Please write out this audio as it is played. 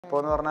ഇപ്പോൾ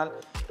എന്ന് പറഞ്ഞാൽ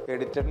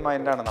എഡിറ്റഡ്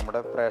മൈൻഡാണ് നമ്മുടെ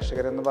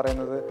പ്രേക്ഷകരെന്ന്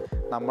പറയുന്നത്.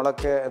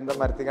 നമ്മളൊക്കെ എന്താ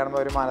മരത്തിൽ കാണുമ്പോൾ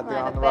ഒരു മാനത്തിൽ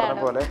കാണുമെന്ന് പറഞ്ഞ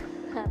പോലെ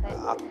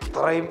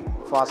അത്രയും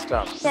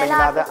ഫാസ്റ്റാണ്.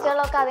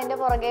 അതിന്റെ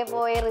പുറകെ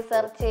പോയി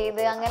റിസർച്ച്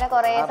ചെയ്ത് അങ്ങനെ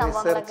കുറെ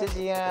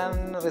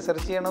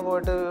റിസർച്ച് ചെയ്യണ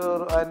പോയിട്ട്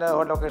അതിന്റെ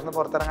ലൊക്കേഷന്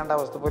പുറത്തിറങ്ങേണ്ട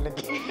അവസ്ഥ പോലും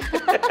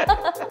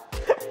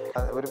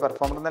ഒരു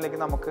പെർഫോമർ എന്ന നിലയ്ക്ക്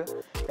നമുക്ക്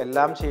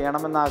എല്ലാം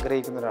ചെയ്യണമെന്ന്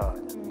ആഗ്രഹിക്കുന്ന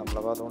ഒരാളാണ്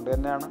നമ്മളപ്പോൾ. അതുകൊണ്ട്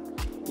തന്നെയാണ്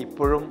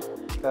ഇപ്പോഴും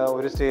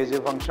ഒരു സ്റ്റേജ്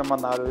ഫംഗ്ഷൻ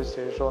വന്നാലും ഒരു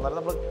സ്റ്റേജ് ഷോ വന്നാലും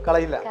നമ്മൾ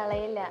കളയില്ല.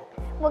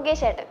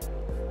 മുകേഷ്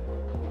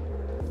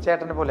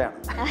ചേട്ടനെ പോലെയാണ്.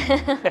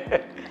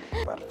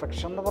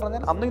 പെർഫെക്ഷൻ എന്ന്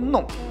പറഞ്ഞാൽ അന്ന്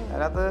ഇന്നും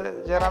അതിനകത്ത്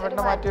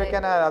ജയറാമേട്ടനെ മാറ്റി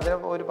വെക്കാൻ, അതിന്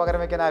ഒരു പകരം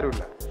വെക്കാൻ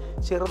ആരുമില്ല.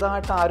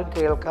 ചെറുതായിട്ട് ആരും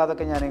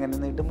കേൾക്കാതൊക്കെ ഞാനിങ്ങനെ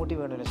നെടുമുടി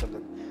വേണുവിനെ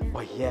ശബ്ദം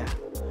വയ്യ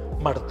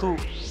മടുത്തു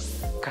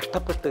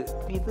കഷ്ടപ്പെട്ട്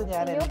ഇത്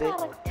ഞാൻ എൻ്റെ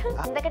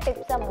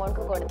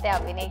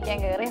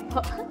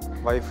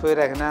വൈഫ്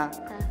രഹന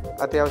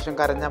അത്യാവശ്യം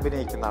കരഞ്ഞ്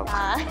അഭിനയിക്കുന്ന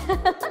ആളാണ്.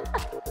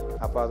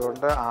 അപ്പൊ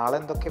അതുകൊണ്ട്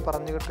ആളെന്തൊക്കെ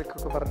പറഞ്ഞു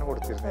ട്രിക്കൊക്കെ പറഞ്ഞു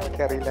കൊടുത്തിരുന്നു.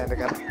 എനിക്കറിയില്ല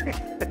അതിന്റെ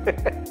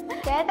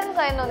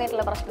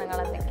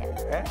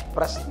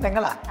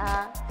പ്രശ്നങ്ങളാ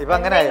ഇപ്പൊ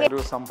അങ്ങനെ ഒരു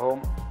സംഭവം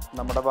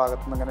നമ്മുടെ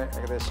ഭാഗത്തു നിന്ന് ഇങ്ങനെ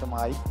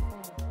ഏകദേശമായി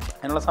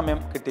അതിനുള്ള സമയം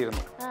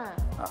കിട്ടിയിരുന്നു.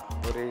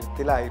 ഒരു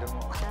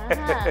എഴുത്തിലായിരുന്നു.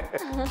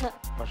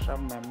 പക്ഷെ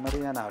മെമ്മറി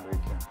ഞാൻ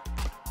ആലോചിക്കുകയാണ്.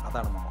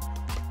 അതാണ് നമ്മൾ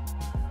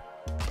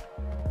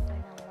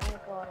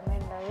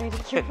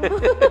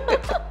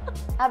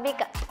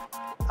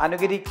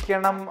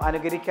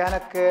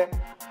അനുകരിക്കാനൊക്കെ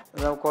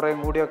കുറേയും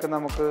കൂടിയൊക്കെ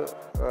നമുക്ക്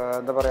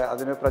എന്താ പറയാ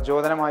അതിന്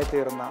പ്രചോദനമായി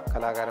തീർന്ന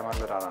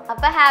കലാകാരന്മാരിൽ ഒരാളാണ്.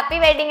 അപ്പൊ ഹാപ്പി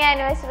വെഡിങ്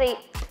ആനിവേഴ്സറി.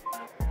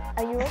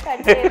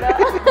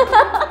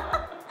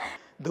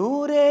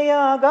 ദൂരെ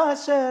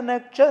ആകാശ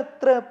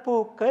നക്ഷത്ര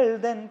പൂക്കൾ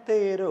തൻ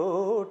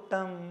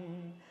തേരോട്ടം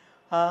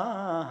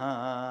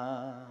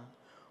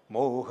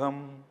മോഹം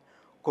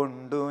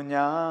കൊണ്ടു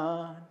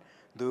ഞാൻ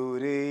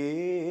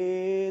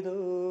ദൂരേതോ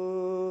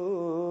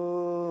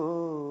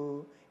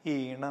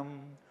ഈണം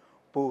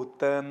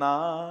പൂത്ത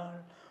നാൾ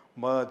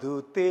മധു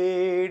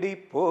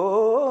തേടിപ്പോയി.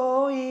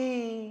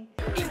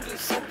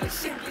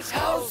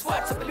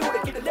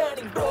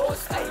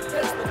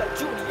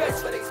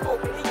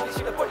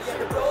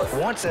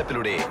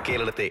 വാട്സാപ്പിലൂടെ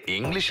കേരളത്തെ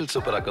ഇംഗ്ലീഷിൽ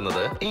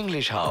സൂപ്പറാക്കുന്നത്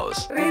ഇംഗ്ലീഷ്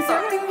ഹൗസ്.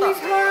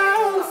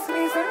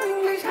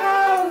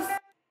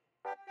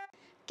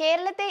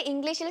 കേരളത്തെ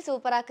ഇംഗ്ലീഷിൽ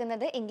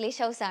സൂപ്പറാക്കുന്നത്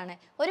ഇംഗ്ലീഷ് ഹൗസ് ആണ്.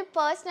 ഒരു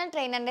പേഴ്സണൽ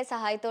ട്രെയിനറിന്റെ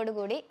സഹായത്തോടു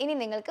കൂടി ഇനി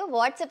നിങ്ങൾക്ക്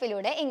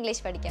വാട്സപ്പിലൂടെ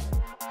ഇംഗ്ലീഷ് പഠിക്കാം.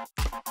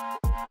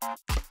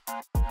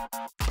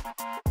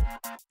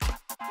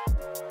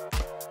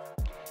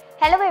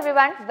 Hello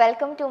everyone,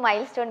 welcome to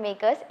milestone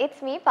makers.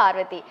 It's me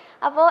Parvathi.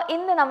 അപ്പോൾ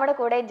ഇന്ന് നമ്മുടെ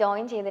കൂടെ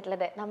ജോയിൻ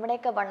ചെയ്തിട്ടുള്ളത്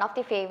നമ്മുടെയൊക്കെ വൺ ഓഫ്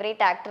ദി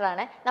ഫേവറേറ്റ്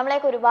ആക്ടറാണ്.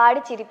 നമ്മളെയൊക്കെ ഒരുപാട്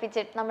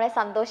ചിരിപ്പിച്ച് നമ്മളെ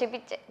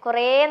സന്തോഷിപ്പിച്ച്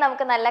കുറേ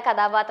നമുക്ക് നല്ല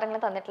കഥാപാത്രങ്ങൾ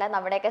തന്നിട്ടുള്ള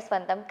നമ്മുടെയൊക്കെ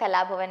സ്വന്തം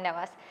കലാഭവൻ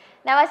നവാസ്.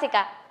 നവാസിക്ക,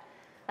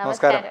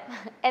 നമസ്കാരം.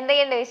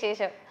 എന്തൊക്കെയുണ്ട്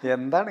വിശേഷം?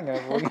 എന്താണ്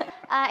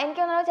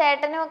എനിക്ക് തോന്നുന്നു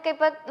ചേട്ടനും ഒക്കെ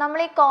ഇപ്പൊ നമ്മൾ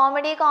ഈ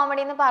കോമഡി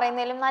എന്ന്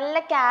പറയുന്നതിലും നല്ല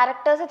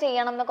ക്യാരക്ടേഴ്സ്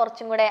ചെയ്യണം എന്ന്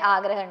കുറച്ചും കൂടെ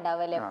ആഗ്രഹം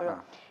ഉണ്ടാവല്ലേ എപ്പോഴും.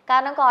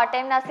 കാരണം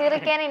കോട്ടയം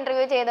നസീറിക്കേനെ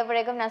ഇന്റർവ്യൂ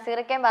ചെയ്തപ്പോഴേക്കും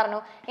നസീറിക്കേൻ പറഞ്ഞു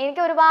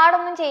എനിക്ക്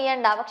ഒരുപാടൊന്നും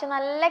ചെയ്യണ്ട, പക്ഷെ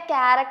നല്ല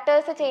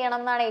ക്യാരക്ടേഴ്സ് ചെയ്യണം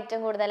എന്നാണ്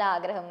ഏറ്റവും കൂടുതൽ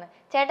ആഗ്രഹം.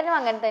 ചേട്ടനും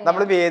അങ്ങനെ തന്നെ?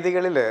 നമ്മൾ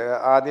വേദികളിൽ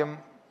ആദ്യം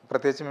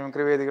പ്രത്യേകിച്ച്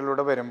മിമിക്രി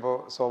വേദികളിലൂടെ വരുമ്പോൾ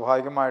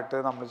സ്വാഭാവികമായിട്ട്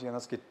നമ്മൾ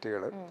ചെയ്യുന്ന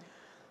സ്കിറ്റുകൾ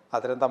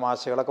അത്തരം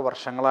തമാശകളൊക്കെ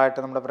വർഷങ്ങളായിട്ട്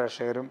നമ്മുടെ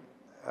പ്രേക്ഷകരും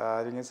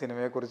അല്ലെങ്കിൽ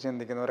സിനിമയെക്കുറിച്ച്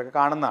ചിന്തിക്കുന്നവരൊക്കെ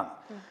കാണുന്നതാണ്.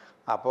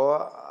 അപ്പോൾ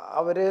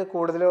അവർ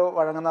കൂടുതൽ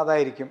വഴങ്ങുന്ന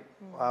അതായിരിക്കും.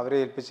 അവരെ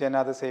ഏൽപ്പിച്ച് തന്നെ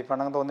അത് സേഫ്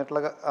ആണെന്ന്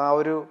തോന്നിയിട്ടുള്ള ആ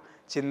ഒരു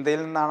ചിന്തയിൽ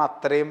നിന്നാണ്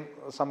അത്രയും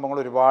സംഭവങ്ങൾ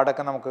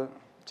ഒരുപാടൊക്കെ നമുക്ക്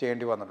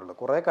ചെയ്യേണ്ടി വന്നിട്ടുള്ളത്.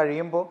 കുറേ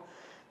കഴിയുമ്പോൾ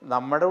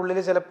നമ്മുടെ ഉള്ളിൽ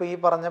ചിലപ്പോൾ ഈ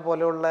പറഞ്ഞ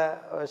പോലെയുള്ള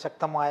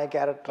ശക്തമായ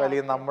ക്യാരക്ടർ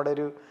അല്ലെങ്കിൽ നമ്മുടെ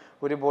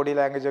ഒരു ബോഡി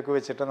ലാംഗ്വേജ് ഒക്കെ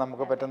വെച്ചിട്ട്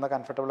നമുക്ക് പറ്റുന്ന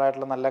കംഫർട്ടബിൾ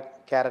ആയിട്ടുള്ള നല്ല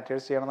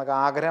ക്യാരക്ടേഴ്സ് ചെയ്യണം എന്നൊക്കെ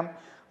ആഗ്രഹം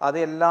അത്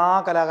എല്ലാ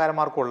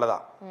കലാകാരന്മാർക്കും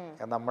ഉള്ളതാണ്.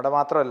 നമ്മുടെ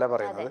മാത്രമല്ല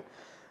പറയുന്നത്.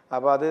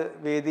 അപ്പോൾ അത്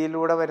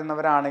വേദിയിലൂടെ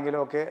വരുന്നവരാണെങ്കിലും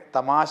ഒക്കെ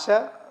തമാശ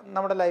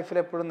നമ്മുടെ ലൈഫിൽ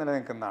എപ്പോഴും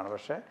നിലനിൽക്കുന്നതാണ്.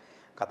 പക്ഷേ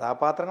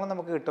കഥാപാത്രങ്ങൾ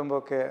നമുക്ക് കിട്ടുമ്പോൾ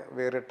ഒക്കെ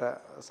വേറിട്ട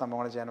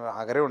സംഭവങ്ങൾ ചെയ്യാൻ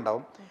ആഗ്രഹം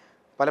ഉണ്ടാവും.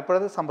 പലപ്പോഴും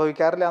അത്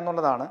സംഭവിക്കാറില്ല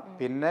എന്നുള്ളതാണ്.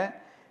 പിന്നെ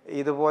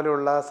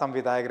ഇതുപോലെയുള്ള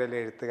സംവിധായകരിലെ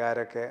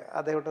എഴുത്തുകാരൊക്കെ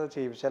അദ്ദേഹത്തെ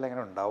ചെയ്യിപ്പിച്ചാൽ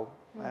എങ്ങനെ ഉണ്ടാവും,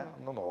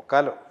 ഒന്ന്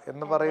നോക്കാലോ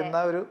എന്ന് പറയുന്ന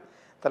ഒരു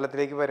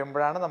തലത്തിലേക്ക്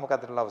വരുമ്പോഴാണ് നമുക്ക്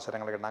അതിലുള്ള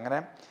അവസരങ്ങൾ കിട്ടുന്നത്. അങ്ങനെ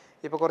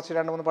ഇപ്പോൾ കുറച്ച്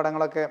 2-3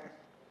 പടങ്ങളൊക്കെ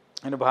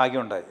അതിന്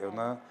ഭാഗ്യമുണ്ടായി.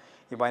 ഒന്ന്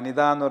ഈ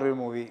വനിത എന്നൊരു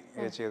മൂവി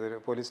ചെയ്തൊരു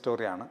പോലീസ്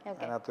സ്റ്റോറിയാണ്.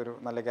 അതിനകത്തൊരു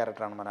നല്ല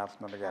ക്യാരക്ടറാണ് മനാഫ്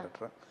എന്നുള്ള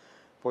ക്യാരക്ടർ.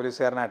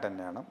 പോലീസുകാരനായിട്ട്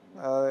തന്നെയാണ്.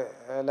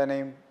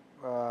 ലനയും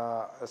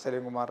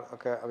സലീം കുമാർ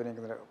ഒക്കെ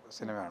അഭിനയിക്കുന്ന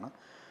സിനിമയാണ്.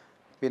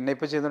 പിന്നെ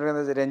ഇപ്പോൾ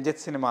ചെയ്തുകൊണ്ടിരിക്കുന്നത്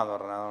രഞ്ജിത്ത് സിനിമ എന്ന്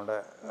പറഞ്ഞാൽ നമ്മുടെ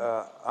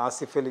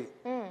ആസിഫ് അലി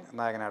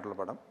നായകനായിട്ടുള്ള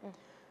പടം.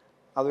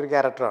 അതൊരു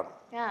ക്യാരക്ടറാണ്.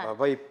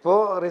 അപ്പോൾ ഇപ്പോൾ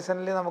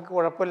റീസെൻ്റ്ലി നമുക്ക്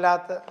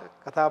കുഴപ്പമില്ലാത്ത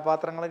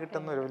കഥാപാത്രങ്ങൾ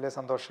കിട്ടുന്ന ഒരു വലിയ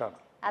സന്തോഷമാണ്.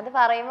 അത്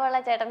പറയുമ്പോൾ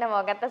ചേട്ടൻ്റെ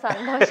മുഖത്തെ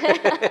സന്തോഷം.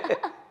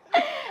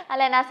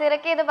 അല്ല,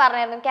 നസീറൊക്കെ ഇത്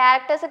പറഞ്ഞായിരുന്നു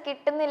ക്യാരക്ടേഴ്സ്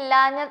കിട്ടുന്നില്ല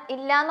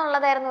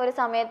എന്നുള്ളതായിരുന്നു ഒരു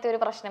സമയത്ത് ഒരു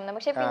പ്രശ്നം.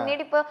 പക്ഷെ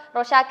പിന്നീട് ഇപ്പൊ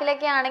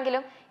റൊഷാക്കിലൊക്കെ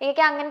ആണെങ്കിലും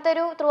എനിക്ക് അങ്ങനത്തെ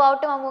ഒരു ത്രൂ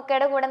ഔട്ട്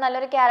മമ്മൂക്കയുടെ കൂടെ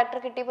നല്ലൊരു ക്യാരക്ടർ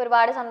കിട്ടിയപ്പോൾ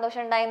ഒരുപാട്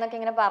സന്തോഷം ഉണ്ടായി എന്നൊക്കെ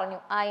ഇങ്ങനെ പറഞ്ഞു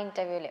ആ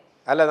ഇന്റർവ്യൂല്.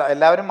 അല്ല,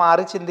 എല്ലാവരും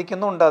മാറി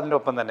ചിന്തിക്കുന്നുണ്ട് അതിൻ്റെ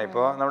ഒപ്പം തന്നെ.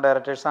 ഇപ്പോൾ നമ്മുടെ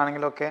ഡയറക്ടേഴ്സ്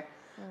ആണെങ്കിലും ഒക്കെ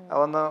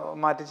ഒന്ന്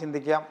മാറ്റി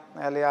ചിന്തിക്കാം,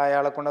 അല്ലെങ്കിൽ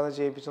അയാളെ കൊണ്ട് അത്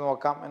ചെയ്യിപ്പിച്ച്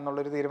നോക്കാം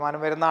എന്നുള്ളൊരു തീരുമാനം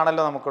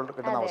വരുന്നതാണല്ലോ നമുക്ക്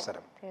കിട്ടുന്ന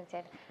അവസരം.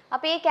 തീർച്ചയായിട്ടും.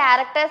 അപ്പൊ ഈ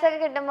ക്യാരക്ടേഴ്സ് ഒക്കെ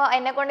കിട്ടുമ്പോൾ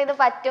എന്നെ കൊണ്ട് ഇത്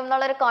പറ്റും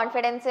എന്നുള്ളൊരു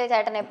കോൺഫിഡൻസ്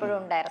ചേട്ടൻ എപ്പോഴും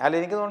ഉണ്ടായിരുന്നു? അല്ല,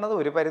 എനിക്ക് തോന്നുന്നത്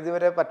ഒരു പരിധി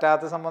വരെ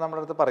പറ്റാത്ത സംഭവം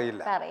നമ്മുടെ അടുത്ത്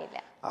പറയില്ല.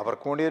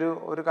 അവർക്കും കൂടി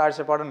ഒരു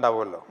കാഴ്ചപ്പാട്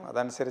ഉണ്ടാവുമല്ലോ,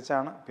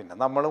 അതനുസരിച്ചാണ്. പിന്നെ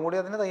നമ്മളും കൂടി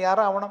അതിന്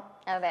തയ്യാറാവണം.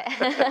 അതെ.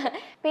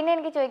 പിന്നെ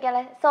എനിക്ക്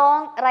ചോദിക്കാനുള്ളത്,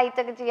 സോങ്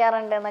റൈറ്റ് ഒക്കെ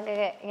ചെയ്യാറുണ്ട്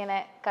എന്നൊക്കെ ഇങ്ങനെ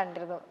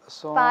കണ്ടിരുന്നു.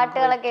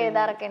 പാട്ടുകളൊക്കെ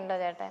എഴുതാറൊക്കെ ഉണ്ടോ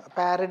ചേട്ടൻ?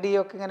 പാരഡി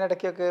ഒക്കെ ഇങ്ങനെ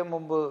ഇടയ്ക്കൊക്കെ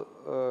മുമ്പ്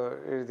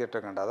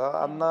എഴുതിയിട്ടൊക്കെ ഉണ്ട്. അത്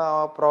അന്ന്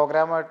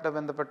പ്രോഗ്രാമായിട്ട്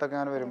ബന്ധപ്പെട്ടൊക്കെ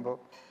അങ്ങനെ വരുമ്പോൾ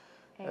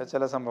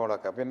ചില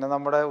സംഭവങ്ങളൊക്കെ. പിന്നെ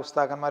നമ്മുടെ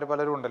ഉസ്താക്കന്മാർ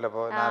പലരും ഉണ്ടല്ലോ,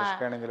 ഇപ്പോൾ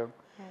നാരിഷ്കാണെങ്കിലും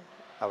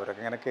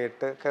അവരൊക്കെ ഇങ്ങനെ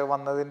കേട്ട് ഒക്കെ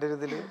വന്നതിൻ്റെ ഒരു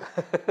ഇതിൽ.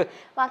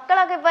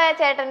 മക്കളൊക്കെ ഇപ്പൊ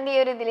ചേട്ടൻ്റെ ഈ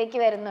ഒരു ഇതിലേക്ക്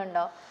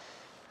വരുന്നുണ്ടോ?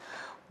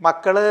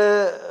 മക്കള്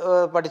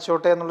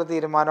പഠിച്ചോട്ടെ എന്നുള്ള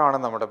തീരുമാനമാണ്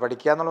നമ്മുടെ.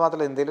 പഠിക്കുക എന്നുള്ള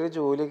മാത്രമല്ല, എന്തെങ്കിലും ഒരു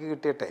ജോലിയൊക്കെ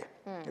കിട്ടിയിട്ടെ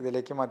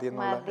ഇതിലേക്ക് മതി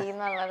എന്നുള്ള.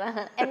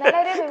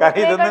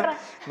 കാരണം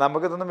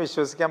നമുക്കിതൊന്നും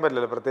വിശ്വസിക്കാൻ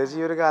പറ്റില്ലല്ലോ, പ്രത്യേകിച്ച്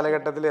ഈ ഒരു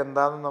കാലഘട്ടത്തിൽ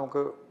എന്താണെന്ന്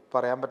നമുക്ക്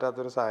പറയാൻ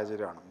പറ്റാത്തൊരു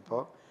സാഹചര്യമാണ്.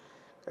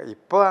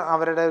 ഇപ്പോൾ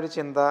അവരുടെ ഒരു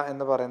ചിന്ത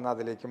എന്ന് പറയുന്നത്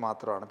അതിലേക്ക്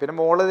മാത്രമാണ്. പിന്നെ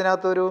മോള്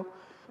ഇതിനകത്തൊരു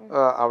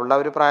അവളുടെ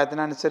ഒരു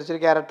പ്രായത്തിനനുസരിച്ച്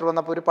ഒരു ക്യാരക്ടർ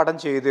വന്നപ്പോൾ ഒരു പടം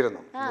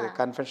ചെയ്തിരുന്നു,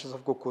 കൺഫെഷൻസ്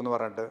ഓഫ് കുക്കു എന്ന്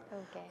പറഞ്ഞിട്ട്.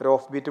 ഒരു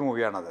ഓഫ് ബീറ്റ്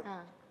മൂവിയാണത്.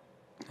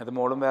 അത്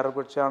മോളും വേറെ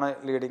കുറിച്ചാണ്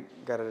ലീഡിങ്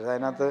ക്യാരക്ടർ.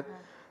 അതിനകത്ത്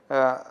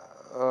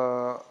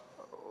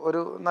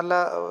ഒരു നല്ല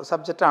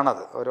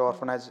സബ്ജക്റ്റാണത്, ഒരു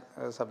ഓർഫനേജ്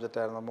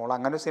സബ്ജക്റ്റായിരുന്നു. മോൾ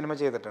അങ്ങനെ ഒരു സിനിമ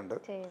ചെയ്തിട്ടുണ്ട്.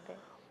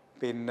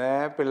 പിന്നെ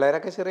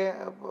പിള്ളേരൊക്കെ ചെറിയ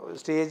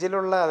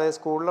സ്റ്റേജിലുള്ള, അതായത്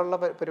സ്കൂളിലുള്ള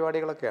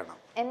പരിപാടികളൊക്കെയാണ്.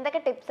 എന്തൊക്കെ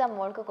ടിപ്സാ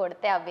മോൾക്ക്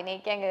കൊടുത്തേ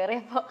അഭിനയിക്കാൻ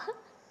കയറിയപ്പോ?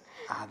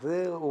 അത്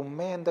ഉമ്മ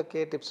എന്തൊക്കെ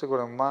ടിപ്സ്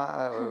കൊടുക്കും. ഉമ്മ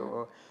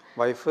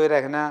വൈഫ്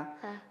രഹന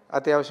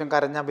അത്യാവശ്യം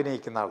കരഞ്ഞ്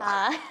അഭിനയിക്കുന്ന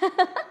ആളാണ്.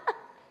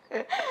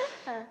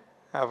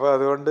 അപ്പോൾ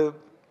അതുകൊണ്ട്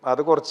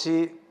അത് കുറച്ച്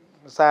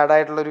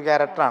സാഡായിട്ടുള്ളൊരു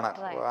ക്യാരക്ടറാണ്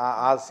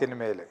ആ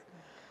സിനിമയിൽ.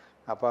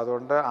 അപ്പോൾ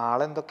അതുകൊണ്ട്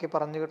ആളെന്തൊക്കെ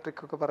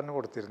ട്രിക്കൊക്കെ പറഞ്ഞു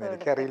കൊടുത്തിരുന്നു.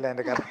 എനിക്കറിയില്ല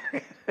അതിൻ്റെ കാര്യം.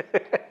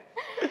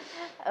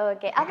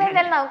 ഓക്കെ, അപ്പൊ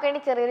എന്തായാലും നമുക്ക് വേണ്ടി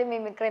ചെറിയൊരു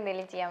മിമിക്രി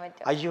എന്തെങ്കിലും ചെയ്യാൻ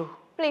പറ്റും? അയ്യോ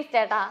പ്ലീസ്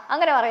ചേട്ടാ,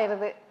 അങ്ങനെ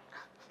പറയരുത്.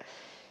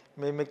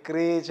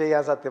 മിമിക്രി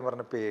ചെയ്യാൻ സത്യം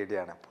പറഞ്ഞ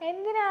പേടിയാണ്.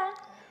 എന്തിനാ?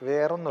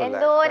 വേറൊന്നുമില്ല,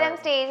 എന്തോരം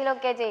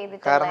സ്റ്റേജിലൊക്കെ ചെയ്തു.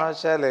 കാരണം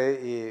വെച്ചാല്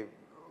ഈ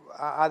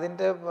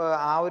അതിന്റെ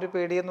ആ ഒരു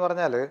പേടി എന്ന്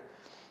പറഞ്ഞാല്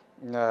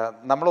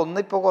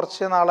നമ്മളൊന്നിപ്പോൾ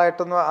കുറച്ച്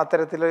നാളായിട്ടൊന്നും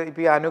അത്തരത്തിൽ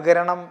ഇപ്പം ഈ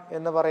അനുകരണം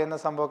എന്ന് പറയുന്ന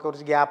സംഭവമൊക്കെ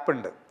കുറച്ച് ഗ്യാപ്പ്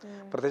ഉണ്ട്.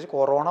 പ്രത്യേകിച്ച്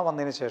കൊറോണ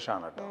വന്നതിന്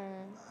ശേഷമാണ് കേട്ടോ.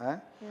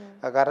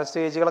 കാരണം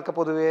സ്റ്റേജുകളൊക്കെ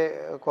പൊതുവേ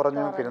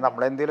കുറഞ്ഞു. പിന്നെ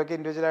നമ്മളെന്തെങ്കിലുമൊക്കെ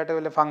ഇൻഡിവിജ്വലായിട്ട്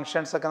വലിയ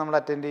ഫങ്ഷൻസ് ഒക്കെ നമ്മൾ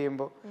അറ്റൻഡ്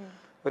ചെയ്യുമ്പോൾ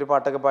ഒരു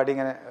പാട്ടൊക്കെ പാടി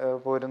ഇങ്ങനെ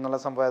പോരുന്നുള്ള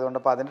സംഭവം ആയതുകൊണ്ട്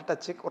അപ്പോൾ അതിൻ്റെ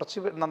ടച്ച് കുറച്ച്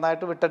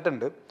നന്നായിട്ട്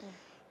വിട്ടിട്ടുണ്ട്.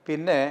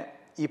 പിന്നെ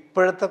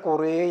ഇപ്പോഴത്തെ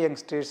കുറേ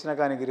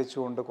യങ്സ്റ്റേഴ്സിനൊക്കെ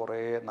അനുകരിച്ചുകൊണ്ട്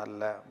കുറേ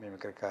നല്ല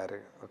മിമിക്രിക്കാർ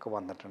ഒക്കെ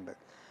വന്നിട്ടുണ്ട്.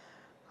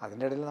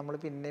 അതിൻ്റെ ഇടയിൽ നമ്മൾ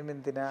പിന്നെയും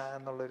എന്തിനാ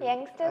എന്നുള്ളൊരു.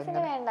 യങ്സ്റ്റേഴ്സിന്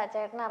വേണ്ട,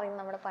 ചേട്ടൻ അറിയുന്ന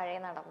നമ്മുടെ പഴയ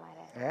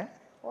നടന്മാരെ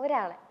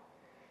ഒരാളെ.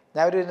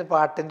 ഞാൻ ഒരു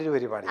പാട്ടിൻ്റെ ഒരു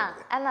പരിപാടി,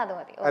 അത്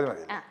മതി. അത്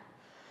മതി.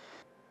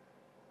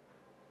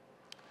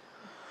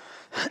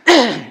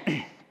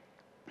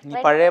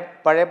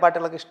 പഴയ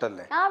പാട്ടുകളൊക്കെ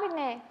ഇഷ്ടമല്ലേ?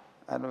 പിന്നെ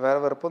വേറെ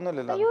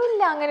വെറുപ്പൊന്നുമില്ലല്ലോ?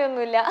 ഇല്ല,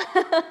 അങ്ങനെയൊന്നുമില്ല.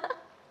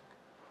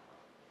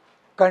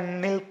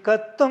 കണ്ണിൽ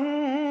കത്തും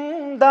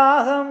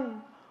ദാഹം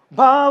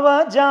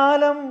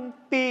ഭാവജാലം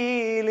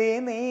പീലി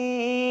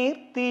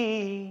നീർത്തി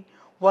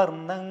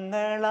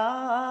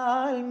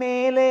വർണ്ണങ്ങളാൽ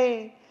മേലെ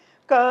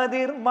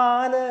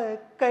കതിർമാല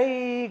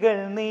കൈകൾ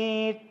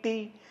നീട്ടി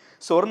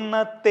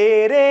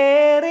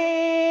സ്വർണ്ണത്തേരേറി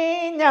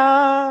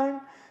ഞാൻ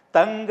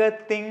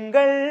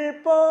തങ്കത്തിങ്കൾ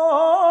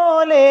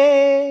പോലെ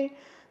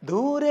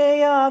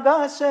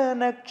ദൂരെയാകാശ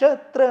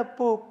നക്ഷത്ര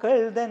പൂക്കൾ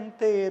തൻ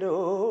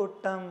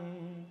തേരോട്ടം.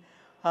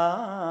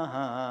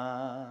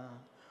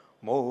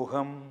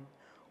 മോഹം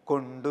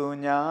കൊണ്ടു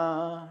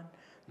ഞാൻ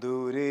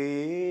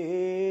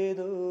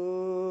ദൂരേതോ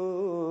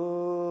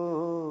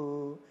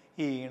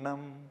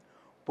ഈണം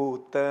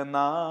പൂത്ത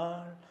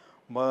നാൾ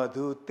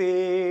മധു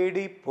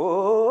തേടിപ്പോയി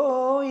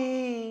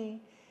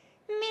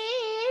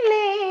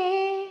നീലേ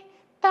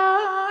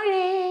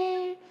താഴെ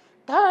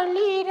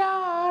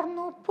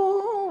തളിരാർന്നു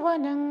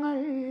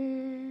പൂവനങ്ങൾ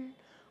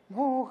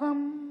മോഹം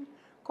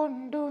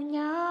കൊണ്ടു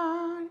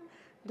ഞാൻ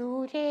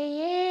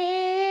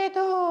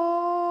ദൂരേതോ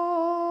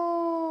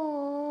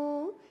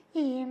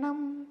ഈണം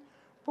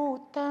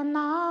പൂത്ത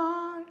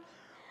നാൾ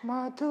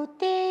മധു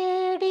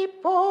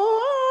തേടിപ്പോയി.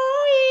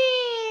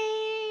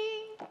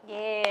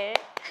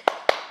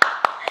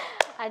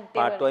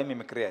 പാട്ടുമായി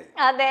മിമിക്രിയായി.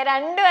 അതെ,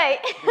 രണ്ടുമായി.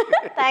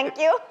 Thank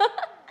you.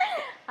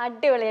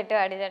 അടിപൊളിയായിട്ട്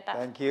പാടി ചേട്ടാ.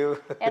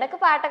 ഇടക്ക്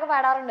പാട്ടൊക്കെ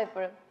പാടാറുണ്ടോ?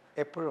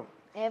 എപ്പോഴും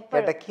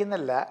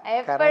ഇടയ്ക്കെന്നല്ല,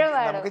 കാരണം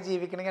നമുക്ക്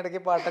ജീവിക്കണമെങ്കിൽ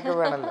ഇടയ്ക്ക് പാട്ടൊക്കെ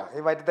വേണമല്ലോ. ഈ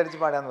വയറ്റത്തടിച്ച്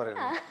പാടാന്ന്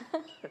പറയുന്നത്.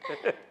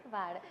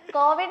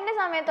 കോവിഡിന്റെ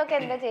സമയത്തൊക്കെ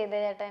എന്താ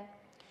ചെയ്തത് ചേട്ടൻ?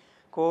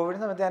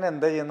 കോവിഡിന്റെ സമയത്ത് ഞാൻ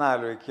എന്താ ചെയ്യുന്ന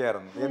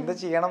ആലോചിക്കാറുണ്ട്. എന്ത്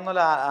ചെയ്യണം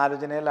എന്നുള്ള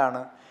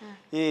ആലോചനയിലാണ്.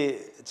 ഈ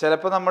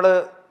ചിലപ്പോൾ നമ്മൾ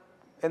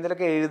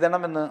എന്തെങ്കിലുമൊക്കെ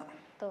എഴുതണമെന്ന്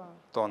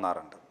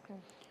തോന്നാറുണ്ട്.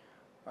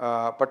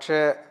 പക്ഷേ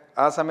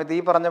ആ സമയത്ത്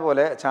ഈ പറഞ്ഞ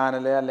പോലെ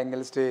ചാനല് അല്ലെങ്കിൽ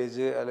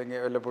സ്റ്റേജ് അല്ലെങ്കിൽ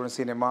വല്ലപ്പോഴും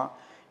സിനിമ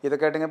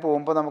ഇതൊക്കെ ആയിട്ട് ഇങ്ങനെ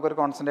പോകുമ്പോൾ നമുക്കൊരു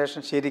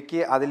കോൺസെൻട്രേഷൻ ശരിക്ക്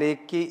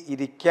അതിലേക്ക്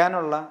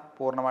ഇരിക്കാനുള്ള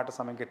പൂർണ്ണമായിട്ട്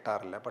സമയം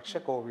കിട്ടാറില്ല. പക്ഷെ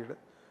കോവിഡ്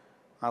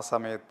ആ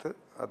സമയത്ത്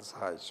അത്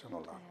സഹായിച്ചു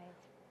എന്നുള്ളതാണ്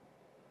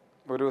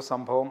ഒരു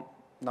സംഭവം.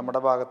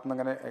 നമ്മുടെ ഭാഗത്തു നിന്ന്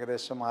ഇങ്ങനെ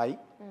ഏകദേശമായി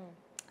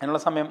അതിനുള്ള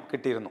സമയം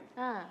കിട്ടിയിരുന്നു.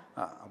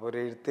 അപ്പോൾ ഒരു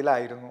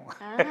എഴുത്തിലായിരുന്നു.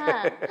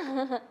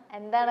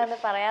 എന്താണത്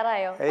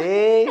പറയാറായോ?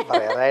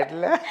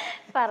 പറയാറായിട്ടില്ല.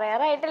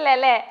 പറയാറായിട്ടില്ല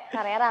അല്ലേ?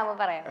 പറയാറാകുമ്പോ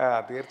പറയാം.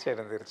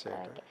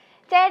 തീർച്ചയായിട്ടും.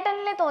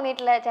 ചേട്ടനിൽ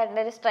തോന്നിയിട്ടുള്ള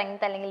ചേട്ടന്റെ ഒരു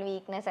സ്ട്രെങ്ത് അല്ലെങ്കിൽ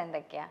വീക്ക്നെസ്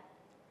എന്തൊക്കെയാ?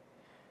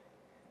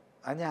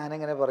 അത്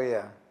ഞാനെങ്ങനെ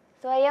പറയാ,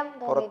 സ്വയം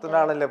പുറത്തുള്ള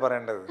ആളല്ലേ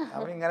പറയേണ്ടത്.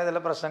 അപ്പൊ ഇങ്ങനെ ചില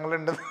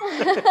പ്രശ്നങ്ങളുണ്ട്.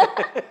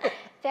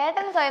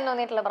 ചേട്ടന് സ്വയം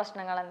തോന്നിയിട്ടുള്ള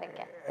പ്രശ്നങ്ങൾ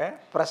എന്തൊക്കെയാ?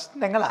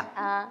 പ്രശ്നങ്ങളാ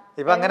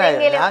ഇപ്പൊ അങ്ങനെ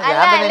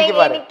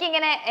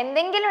എനിക്കിങ്ങനെ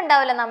എന്തെങ്കിലും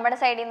ഉണ്ടാവില്ല നമ്മുടെ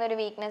സൈഡിൽ നിന്ന് ഒരു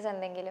വീക്ക്നെസ്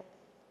എന്തെങ്കിലും?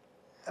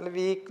 അല്ല,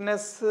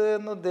 വീക്ക്നെസ്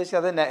എന്ന്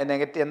ഉദ്ദേശിച്ചത് അത്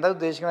നെഗറ്റീവ്, എന്താ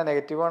ഉദ്ദേശിക്കുന്നത്?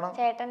 നെഗറ്റീവ് ആണോ?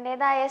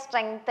 ചേട്ടന്റേതായ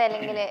സ്ട്രെങ്ത്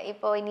അല്ലെങ്കിൽ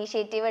ഇപ്പൊ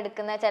ഇനീഷ്യേറ്റീവ്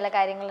എടുക്കുന്ന ചില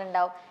കാര്യങ്ങൾ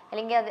ഉണ്ടാവും,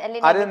 അല്ലെങ്കിൽ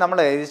അത്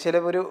നമ്മളെ ചില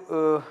ഒരു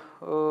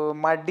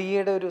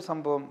മടിയുടെ ഒരു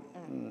സംഭവം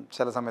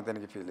ചില സമയത്ത്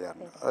എനിക്ക് ഫീൽ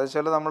ചെയ്യാറുണ്ട്. അത്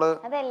ചില നമ്മൾ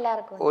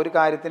ഒരു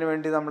കാര്യത്തിന്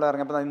വേണ്ടി നമ്മൾ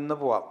ഇറങ്ങിയപ്പോൾ ഇന്ന്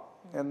പോവാം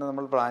എന്ന്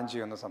നമ്മൾ പ്ലാൻ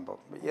ചെയ്യുന്ന സംഭവം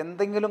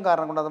എന്തെങ്കിലും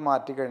കാരണം കൊണ്ട് അത്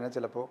മാറ്റിക്കഴിഞ്ഞാൽ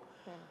ചിലപ്പോൾ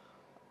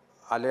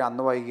അല്ലെങ്കിൽ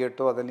അന്ന്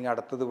വൈകിട്ടോ അതല്ലെങ്കിൽ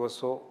അടുത്ത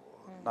ദിവസമോ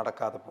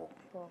നടക്കാതെ പോകും.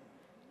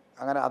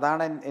 അങ്ങനെ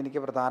അതാണ് എനിക്ക്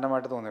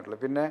പ്രധാനമായിട്ട്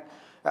തോന്നിയിട്ടുള്ളത്. പിന്നെ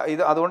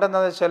ഇത് അതുകൊണ്ട്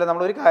എന്താണെന്ന് വെച്ചാൽ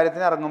നമ്മളൊരു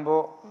കാര്യത്തിന്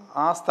ഇറങ്ങുമ്പോൾ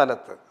ആ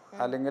സ്ഥലത്ത്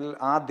അല്ലെങ്കിൽ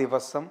ആ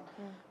ദിവസം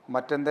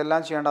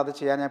മറ്റെന്തെല്ലാം ചെയ്യേണ്ട അത്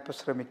ചെയ്യാൻ ഞാൻ ഇപ്പോൾ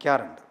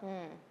ശ്രമിക്കാറുണ്ട്.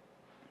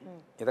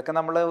 ഇതൊക്കെ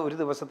നമ്മൾ ഒരു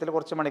ദിവസത്തിൽ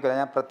കുറച്ച് മണിക്കൂർ,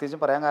 ഞാൻ പ്രത്യേകിച്ചും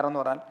പറയാൻ കാരണം എന്ന്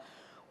പറഞ്ഞാൽ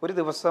ഒരു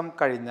ദിവസം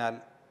കഴിഞ്ഞാൽ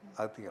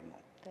അത് തീർന്നു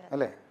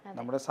അല്ലേ.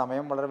 നമ്മുടെ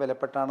സമയം വളരെ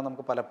വിലപ്പെട്ടാണ്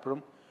നമുക്ക് പലപ്പോഴും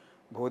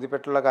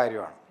ബോധ്യപ്പെട്ടുള്ള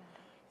കാര്യമാണ്.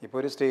 ഇപ്പോൾ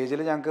ഒരു സ്റ്റേജിൽ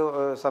ഞങ്ങൾക്ക്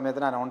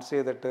സമയത്തിന് അനൗൺസ്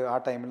ചെയ്തിട്ട് ആ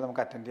ടൈമിൽ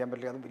നമുക്ക് അറ്റൻഡ് ചെയ്യാൻ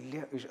പറ്റില്ല, അത് വലിയ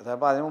ഇഷ്യൂ.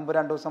 അപ്പോൾ അതിന് മുമ്പ്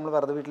 2 ദിവസം നമ്മൾ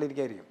വെറുതെ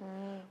വീട്ടിലിരിക്കായിരിക്കും.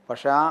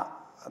 പക്ഷേ ആ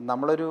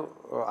നമ്മളൊരു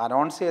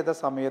അനൗൺസ് ചെയ്ത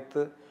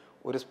സമയത്ത്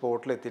ഒരു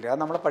സ്പോട്ടിലെത്തിയില്ല.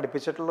 അത് നമ്മളെ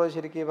പഠിപ്പിച്ചിട്ടുള്ളത്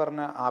ശരിക്കും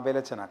പറഞ്ഞ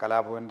ആബേലച്ഛനാണ്,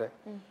 കലാഭവൻ്റെ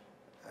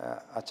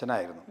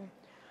അച്ഛനായിരുന്നു.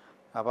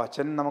 അപ്പോൾ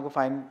അച്ഛൻ നമുക്ക്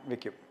ഫൈൻ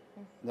വെക്കും.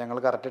 ഞങ്ങൾ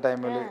കറക്റ്റ്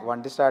ടൈമിൽ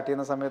വണ്ടി സ്റ്റാർട്ട്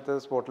ചെയ്യുന്ന സമയത്ത്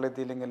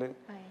സ്പോട്ടിലെത്തിയില്ലെങ്കിൽ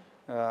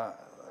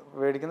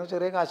മേടിക്കുന്ന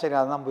ചെറിയ കാശായിരിക്കും,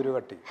 അത് 50 രൂപ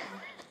കട്ടി.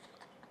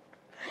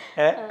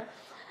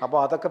 അപ്പോൾ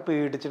അതൊക്കെ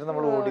പേടിച്ചിട്ട്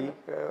നമ്മൾ ഓടി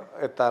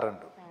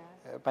എത്താറുണ്ട്.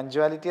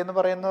 പഞ്ച്വാലിറ്റി എന്ന്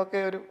പറയുന്നതൊക്കെ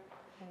ഒരു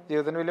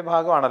ജീവിതത്തിന് വലിയ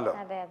ഭാഗമാണല്ലോ.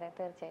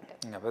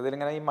 അപ്പോൾ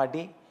ഇതിലിങ്ങനെ ഈ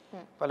മടി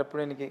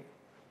പലപ്പോഴും എനിക്ക്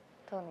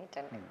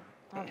തോന്നിയിട്ടുണ്ട്.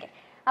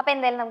 അപ്പൊ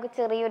എന്തായാലും നമുക്ക്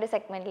ചെറിയൊരു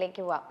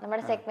സെഗ്മെന്റിലേക്ക് പോവാം.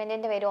 നമ്മുടെ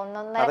സെഗ്മെന്റിന്റെ പേര്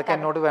ഒന്നൊന്നര. അതൊക്കെ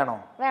എന്നോട് വേണം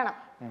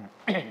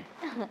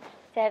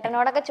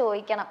ചേട്ടനോടൊക്കെ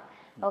ചോദിക്കണം.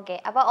 ഓക്കെ,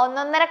 അപ്പൊ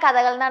ഒന്നൊന്നര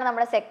കഥകൾ എന്നാണ്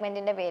നമ്മുടെ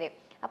സെഗ്മെന്റിന്റെ പേര്.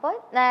 അപ്പോൾ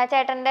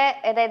ചേട്ടന്റെ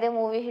അതായത്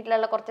മൂവി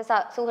ഹിറ്റിലുള്ള കുറച്ച്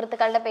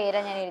സുഹൃത്തുക്കളുടെ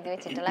പേരാണ് ഞാൻ എഴുതി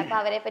വെച്ചിട്ടുള്ളത്. അപ്പൊ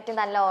അവരെ പറ്റി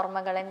നല്ല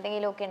ഓർമ്മകൾ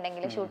എന്തെങ്കിലുമൊക്കെ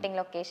ഉണ്ടെങ്കിൽ ഷൂട്ടിംഗ്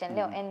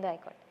ലൊക്കേഷനിലോ എന്തോ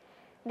ആയിക്കോട്ടെ.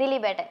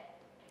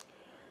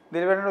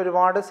 ദിലീപേട്ടൻ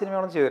ഒരുപാട്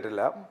സിനിമകളൊന്നും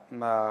ചെയ്തിട്ടില്ല.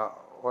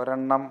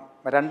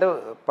 2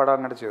 പടം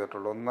അങ്ങോട്ട്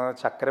ചെയ്തിട്ടുള്ളൂ. ഒന്ന്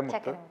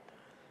ചക്കരമുത്ത്,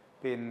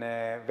 പിന്നെ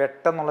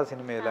വെട്ടെന്നുള്ള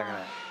സിനിമയിൽ.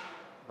 അങ്ങനെ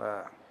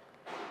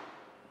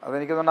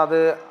അതെനിക്ക് തോന്നുന്നു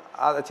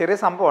അത് ചെറിയ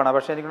സംഭവമാണ്.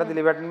 പക്ഷേ എനിക്കൂടെ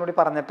ദിലീപേട്ടനും കൂടി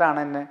പറഞ്ഞിട്ടാണ്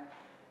എന്നെ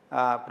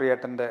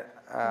പ്രിയേട്ടൻ്റെ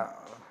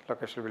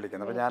ലൊക്കേഷനിൽ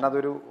വിളിക്കുന്നത്. അപ്പോൾ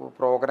ഞാനതൊരു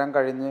പ്രോഗ്രാം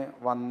കഴിഞ്ഞ്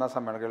വന്ന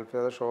സമയമാണ്,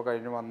 ഗൾഫിൽ ഷോ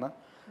കഴിഞ്ഞ് വന്ന്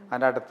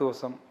അതിൻ്റെ അടുത്ത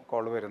ദിവസം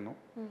കോൾ വരുന്നു.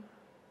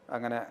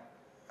 അങ്ങനെ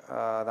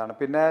അതാണ്.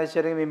 പിന്നെ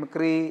ശരി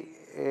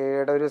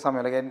മിമിക്രിയുടെ ഒരു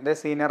സമയം, എൻ്റെ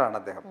സീനിയറാണ്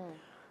അദ്ദേഹം,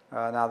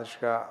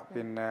 നാദിഷ്ക,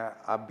 പിന്നെ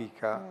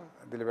അബിക,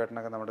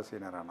 ദിലീപേട്ടനൊക്കെ നമ്മുടെ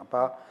സീനിയറാണ്.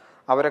 അപ്പോൾ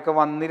അവരൊക്കെ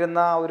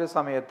വന്നിരുന്ന ഒരു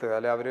സമയത്ത്,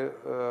 അല്ലെ അവർ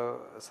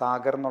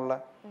സാഗർ എന്നുള്ള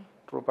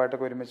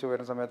ട്രൂപ്പായിട്ടൊക്കെ ഒരുമിച്ച്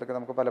വരുന്ന സമയത്തൊക്കെ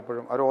നമുക്ക്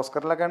പലപ്പോഴും അവർ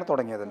ഓസ്കറിലൊക്കെയാണ്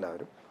തുടങ്ങിയത്.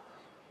 എല്ലാവരും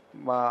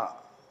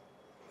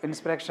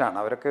ഇൻസ്പിറേഷനാണ്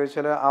അവരൊക്കെ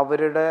വെച്ചാൽ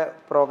അവരുടെ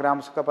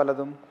പ്രോഗ്രാംസൊക്കെ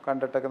പലതും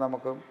കണ്ടിട്ടൊക്കെ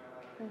നമുക്ക്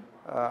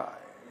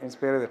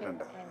ഇൻസ്പയർ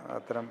ചെയ്തിട്ടുണ്ട്.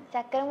 അത്തരം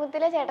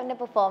ചക്രമുത്തിലെ ചേട്ടന്റെ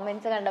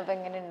പെർഫോമൻസ് കണ്ടപ്പോൾ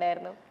എങ്ങനെ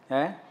ഉണ്ടായിരുന്നു?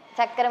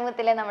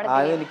 ചക്രമുത്തിലെ നമ്മുടെ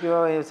എനിക്ക്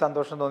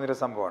സന്തോഷം തോന്നിയൊരു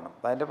സംഭവമാണ്.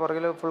 അതിൻ്റെ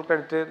പുറകിൽ ഫുൾ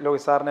ക്രെഡിറ്റ്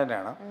ലോയ് സാറിന്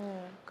തന്നെയാണ്.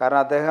 കാരണം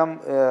അദ്ദേഹം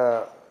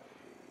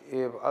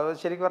അത്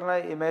ശരിക്കും പറഞ്ഞാൽ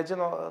ഇമേജ്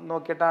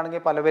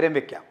നോക്കിയിട്ടാണെങ്കിൽ പലവരെയും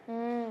വെക്കാം.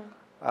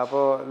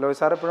 അപ്പോൾ ലോയ്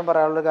സാർ എപ്പോഴും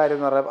പറയാനുള്ള കാര്യം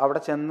എന്ന് പറഞ്ഞാൽ അവിടെ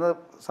ചെന്ന്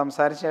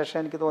സംസാരിച്ച ശേഷം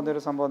എനിക്ക്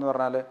തോന്നിയൊരു സംഭവം എന്ന്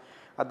പറഞ്ഞാൽ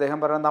അദ്ദേഹം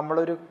പറഞ്ഞാൽ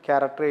നമ്മളൊരു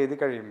ക്യാരക്ടർ എഴുതി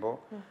കഴിയുമ്പോൾ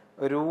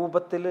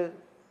രൂപത്തിൽ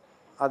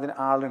അതിന്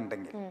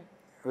ആളുണ്ടെങ്കിൽ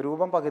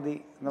രൂപം പകുതി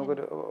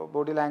നമുക്കൊരു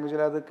ബോഡി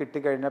ലാംഗ്വേജിൽ അത്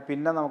കിട്ടിക്കഴിഞ്ഞാൽ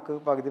പിന്നെ നമുക്ക്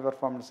പകുതി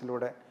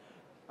പെർഫോമൻസിലൂടെ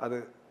അത്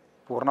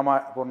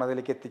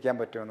പൂർണ്ണതയിലേക്ക് എത്തിക്കാൻ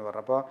പറ്റുമെന്ന്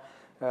പറഞ്ഞു. അപ്പോൾ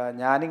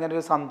ഞാനിങ്ങനെ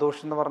ഒരു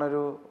സന്തോഷം എന്ന്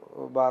പറഞ്ഞൊരു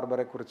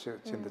ബാർബറെ കുറിച്ച്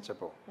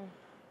ചിന്തിച്ചപ്പോൾ,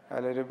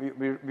 അതിലൊരു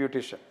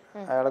ബ്യൂട്ടീഷ്യൻ,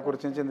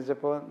 അയാളെക്കുറിച്ചും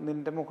ചിന്തിച്ചപ്പോൾ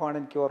നിന്റെ മുഖമാണ്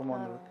എനിക്ക് ഓർമ്മ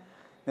വന്നത്.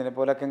 നിന്നെ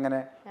പോലൊക്കെ ഇങ്ങനെ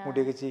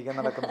മുടിയൊക്കെ ചീക്കാൻ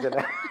നടക്കുന്ന ചില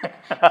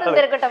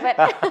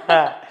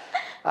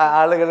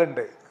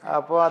ആളുകളുണ്ട്.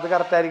 അപ്പോൾ അത്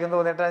കറക്റ്റായിരിക്കും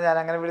തോന്നിയിട്ട് ഞാൻ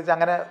അങ്ങനെ വിളിച്ച്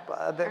അങ്ങനെ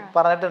അത്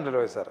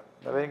പറഞ്ഞിട്ടുണ്ടല്ലോ സാർ.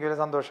 അപ്പോൾ എനിക്ക് വലിയ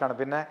സന്തോഷമാണ്.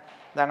 പിന്നെ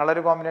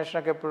ഞങ്ങളൊരു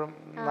കോമ്പിനേഷനൊക്കെ എപ്പോഴും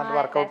നല്ല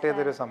വർക്കൗട്ട്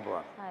ചെയ്തൊരു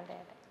സംഭവമാണ്.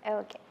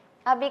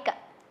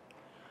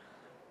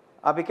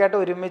 അബിക്കായിട്ട്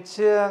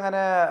ഒരുമിച്ച്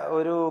അങ്ങനെ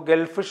ഒരു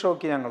ഗൾഫ്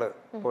ഷോക്ക് ഞങ്ങൾ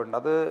പോയിട്ടുണ്ട്.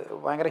 അത്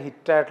ഭയങ്കര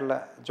ഹിറ്റായിട്ടുള്ള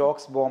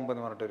ജോക്സ് ബോംബ്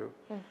എന്ന് പറഞ്ഞിട്ടൊരു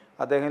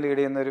അദ്ദേഹം ലീഡ്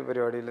ചെയ്യുന്ന ഒരു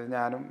പരിപാടിയിൽ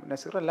ഞാനും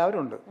നസീർ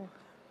എല്ലാവരും ഉണ്ട്.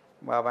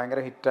 ഭയങ്കര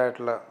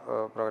ഹിറ്റായിട്ടുള്ള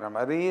പ്രോഗ്രാം.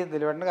 അത് ഈ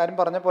ദിലീപേട്ടൻ്റെ കാര്യം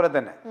പറഞ്ഞ പോലെ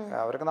തന്നെ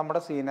അവരൊക്കെ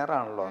നമ്മുടെ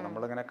സീനിയറാണല്ലോ.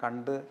 നമ്മളിങ്ങനെ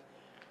കണ്ട്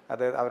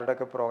അത്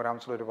അവരുടെയൊക്കെ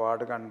പ്രോഗ്രാംസിൽ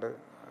ഒരുപാട് കണ്ട്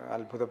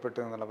അത്ഭുതപ്പെട്ട്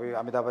നിന്നുള്ള. അപ്പോൾ ഈ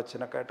അമിതാഭ്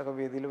ബച്ചനൊക്കെ ആയിട്ടൊക്കെ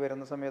വേദിയിൽ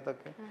വരുന്ന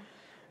സമയത്തൊക്കെ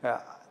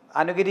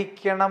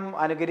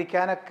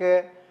അനുകരിക്കാനൊക്കെ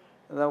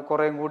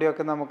കുറേയും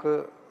കൂടിയൊക്കെ നമുക്ക്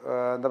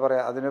എന്താ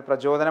പറയുക, അതിന്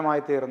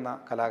പ്രചോദനമായി തീർന്ന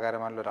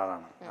കലാകാരന്മാരിൽ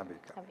ഒരാളാണ്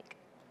അബീക്ക.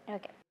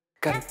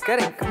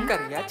 കറിക്കരയ്ക്കും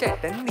കറിയാ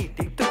ചേട്ടൻ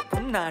നീട്ടി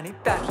തുപ്പും നാണി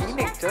താങ്ങി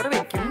നെച്ചോറ്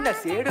വെക്കും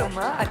നസിയിടുമ്മ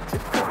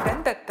Achukuttan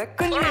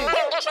തത്തക്കുഞ്ഞ്.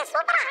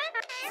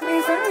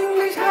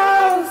 English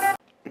house.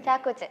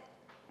 Chackochan.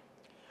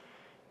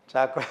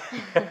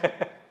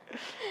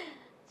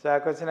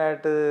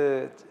 ചാക്കോച്ചനായിട്ട്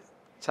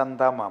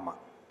Chanda mama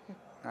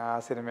ആ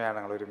സിനിമയാണ്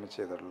ഞങ്ങൾ ഒരുമിച്ച്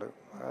ചെയ്തിട്ടുള്ളത്.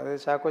 അത്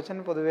ചാക്കോച്ചൻ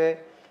പൊതുവേ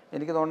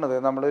എനിക്ക് തോന്നുന്നത്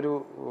നമ്മളൊരു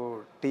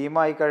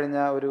ടീമായി കഴിഞ്ഞ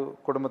ഒരു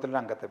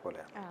കുടുംബത്തിലൊരു അംഗത്തെ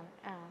പോലെയാണ്.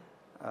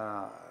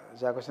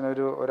 ചാക്കോച്ചൻ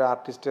ഒരു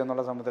ആർട്ടിസ്റ്റ്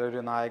എന്നുള്ള സംബന്ധത്തിൽ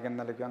ഒരു നായകൻ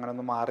നിലയ്ക്കും അങ്ങനെ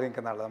ഒന്നും മാറി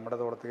നിൽക്കുന്ന ആളാണ്. നമ്മുടെ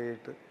തോളത്ത്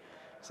കയറിയിട്ട്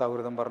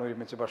സൗഹൃദം പറഞ്ഞ്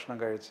ഒരുമിച്ച് ഭക്ഷണം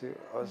കഴിച്ച്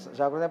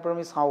ചാക്കോച്ചൻ എപ്പോഴും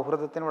ഈ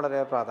സൗഹൃദത്തിന് വളരെ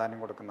പ്രാധാന്യം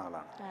കൊടുക്കുന്ന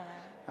ആളാണ്.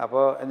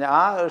 അപ്പോൾ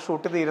ആ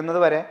ഷൂട്ട് തീരുന്നത്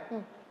വരെ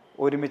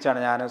ഒരുമിച്ചാണ്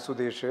ഞാൻ,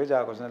 സുധീഷ്,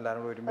 ചാക്കോച്ചൻ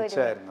എല്ലാവരും കൂടി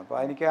ഒരുമിച്ചായിരുന്നു. അപ്പോൾ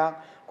എനിക്ക് ആ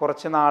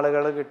കുറച്ച്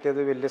നാളുകൾ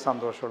കിട്ടിയത് വലിയ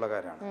സന്തോഷമുള്ള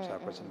കാര്യമാണ്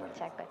ചാക്കോച്ചൻ്റെ.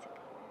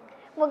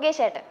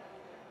 മുകേഷ് ഏട്ടൻ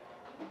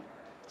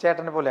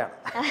ചേട്ടനെ പോലെയാണ്.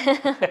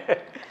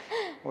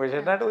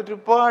 മുകേഷേട്ടനായിട്ട്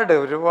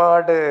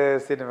ഒരുപാട്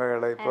സിനിമകൾ,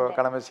 ഇപ്പോൾ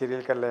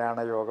കളമശ്ശേരിയിൽ കല്യാണ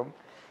യോഗം,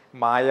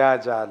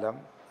 മായാജാലം,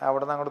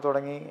 അവിടെ നിന്ന് അങ്ങോട്ട്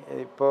തുടങ്ങി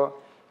ഇപ്പോൾ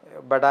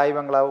ബഡായി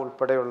ബംഗ്ലാവ്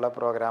ഉൾപ്പെടെയുള്ള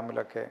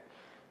പ്രോഗ്രാമിലൊക്കെ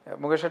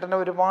മുകേഷേട്ടൻ്റെ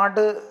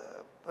ഒരുപാട്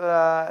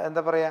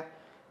എന്താ പറയുക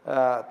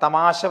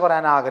തമാശ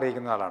പറയാൻ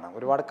ആഗ്രഹിക്കുന്ന ആളാണ്.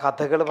 ഒരുപാട്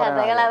കഥകൾ പറയാൻ.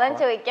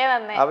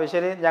 അപ്പോൾ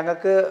ശരി,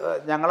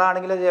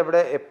 ഞങ്ങളാണെങ്കിൽ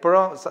എവിടെ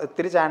എപ്പോഴും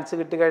ഇത്തിരി ചാൻസ്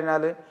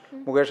കിട്ടിക്കഴിഞ്ഞാൽ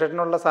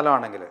മുകേഷേട്ടനുള്ള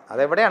സ്ഥലമാണെങ്കിൽ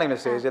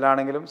അതെവിടെയാണെങ്കിലും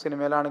സ്റ്റേജിലാണെങ്കിലും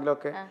സിനിമയിലാണെങ്കിലും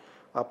ഒക്കെ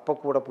അപ്പം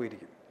കൂടെ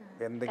പോയിരിക്കും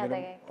എന്തെങ്കിലും.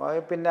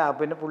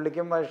 പിന്നെ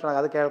പുള്ളിക്കും ഇഷ്ടമാണ്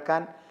അത്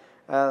കേൾക്കാൻ.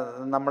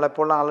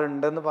 നമ്മളെപ്പോഴുള്ള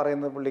ആളുണ്ടെന്ന്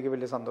പറയുന്നത് പുള്ളിക്ക്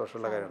വലിയ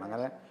സന്തോഷമുള്ള കാര്യമാണ്.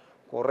 അങ്ങനെ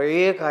കുറേ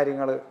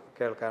കാര്യങ്ങൾ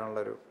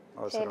കേൾക്കാനുള്ളൊരു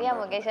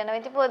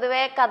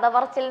പൊതുവെ കഥ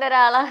പറച്ചിലിന്റെ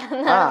ഒരാളാണ്.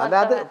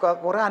 അല്ലാതെ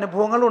കുറെ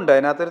അനുഭവങ്ങളുണ്ട്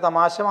അതിനകത്തൊരു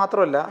തമാശ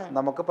മാത്രമല്ല,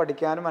 നമുക്ക്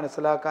പഠിക്കാനും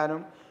മനസ്സിലാക്കാനും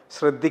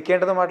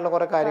ശ്രദ്ധിക്കേണ്ടതുമായിട്ടുള്ള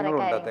കുറെ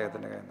കാര്യങ്ങളുണ്ട്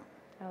അദ്ദേഹത്തിന്റെ കയ്യിൽ നിന്ന്.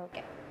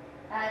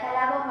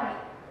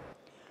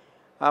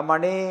 ആ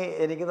മണി,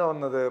 എനിക്ക്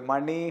തോന്നുന്നത്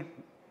മണി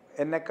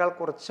എന്നെക്കാൾ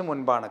കുറച്ച്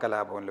മുൻപാണ്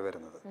കലാഭവനിൽ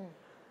വരുന്നത്.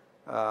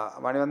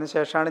 മണി വന്ന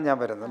ശേഷമാണ് ഞാൻ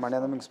വരുന്നത്. മണി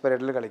അന്ന് മിക്സ്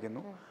പരേഡിൽ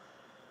കളിക്കുന്നു.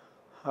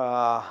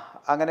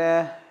 അങ്ങനെ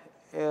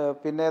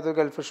പിന്നെ അത്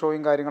ഗൾഫ്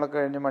ഷോയും കാര്യങ്ങളൊക്കെ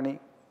കഴിഞ്ഞ് മണി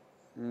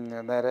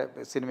നേരെ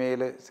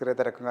സിനിമയിൽ ചെറിയ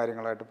തിരക്കും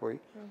കാര്യങ്ങളായിട്ട് പോയി.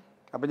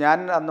 അപ്പം ഞാൻ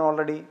അന്ന്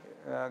ഓൾറെഡി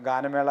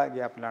ഗാനമേള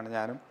ഗ്യാപ്പിലാണ്.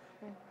 ഞാനും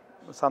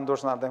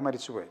സന്തോഷം, അദ്ദേഹം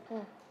മരിച്ചുപോയി.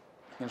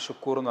 ഞാൻ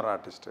ഷുക്കൂർ എന്ന് പറഞ്ഞ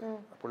ആർട്ടിസ്റ്റ്,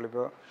 പുള്ളി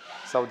ഇപ്പോൾ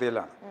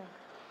സൗദിയിലാണ്.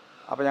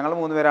 അപ്പോൾ ഞങ്ങൾ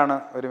 3 പേരാണ്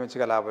ഒരുമിച്ച്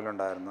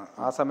കലാഭവനിലുണ്ടായിരുന്നത്.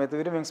 ആ സമയത്ത്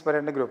ഇവർ വിങ്സ്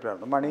പരേഡിൻ്റെ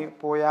ഗ്രൂപ്പിലായിരുന്നു. മണി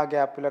പോയ ആ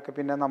ഗ്യാപ്പിലൊക്കെ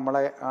പിന്നെ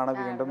നമ്മളെ ആണ്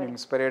വീണ്ടും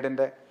വിങ്സ്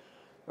പരേഡിൻ്റെ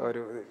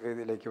ഒരു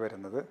ഇതിലേക്ക്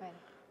വരുന്നത്.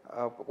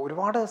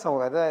 ഒരുപാട്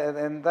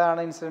എന്താണ്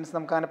ഇൻസിഡൻസ്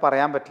നമുക്ക് അങ്ങനെ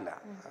പറയാൻ പറ്റില്ല.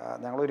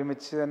 ഞങ്ങൾ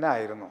ഒരുമിച്ച് തന്നെ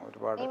ആയിരുന്നു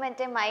ഒരുപാട്.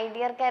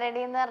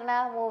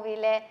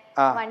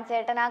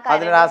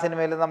 അതിൽ ആ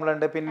സിനിമയിൽ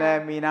നമ്മളുണ്ട്. പിന്നെ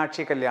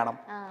മീനാക്ഷി കല്യാണം,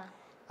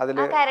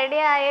 അതില്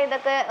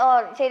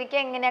ശരിക്കും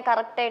എങ്ങനെയാ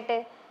കറക്റ്റ് ആയിട്ട്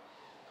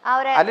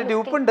അതിൽ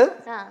ഡ്യൂപ്പുണ്ട്.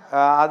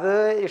 അത്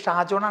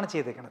ഷാജോണാണ്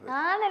ചെയ്തേക്കണത്.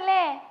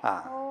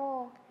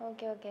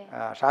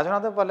 ഷാജോൺ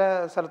അത് പല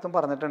സ്ഥലത്തും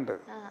പറഞ്ഞിട്ടുണ്ട്.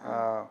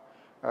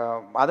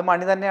 അത്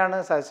മണി തന്നെയാണ്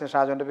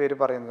ഷാജോന്റെ പേര്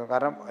പറയുന്നത്.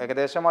 കാരണം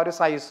ഏകദേശം ആ ഒരു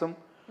സൈസും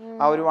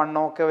ആ ഒരു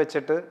വണ്ണമൊക്കെ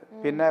വെച്ചിട്ട്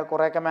പിന്നെ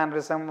കുറെയൊക്കെ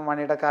മാനറിസം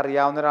മണിയുടെ ഒക്കെ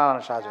അറിയാവുന്ന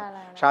ഒരാളാണ് ഷാജോൻ.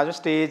 ഷാജോൻ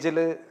സ്റ്റേജിൽ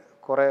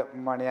കുറെ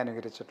മണി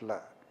അനുകരിച്ചിട്ടുള്ള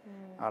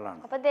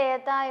ആളാണ്.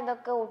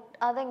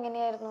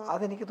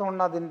 അതെനിക്ക്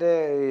തോന്നുന്നു അതിന്റെ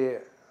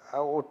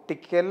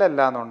ഒട്ടിക്കലല്ല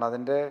തോന്നുന്നു,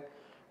 അതിന്റെ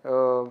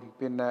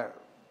പിന്നെ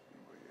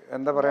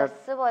എന്താ പറയാ,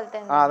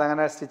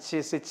 അതങ്ങനെ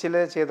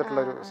സ്റ്റിച്ചില് ചെയ്തിട്ടുള്ള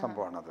ഒരു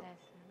സംഭവമാണ് അത്.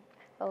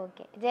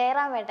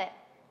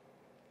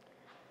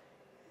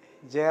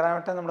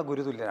 ജയറാമേട്ടൻ നമ്മുടെ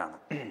ഗുരുതുല്യനാണ്.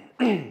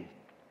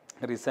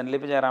 റീസെൻ്റ്ലി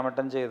ഇപ്പോൾ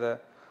ജയറാമേട്ടൻ ചെയ്ത്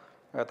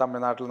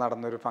തമിഴ്നാട്ടിൽ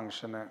നടന്നൊരു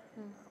ഫംഗ്ഷന്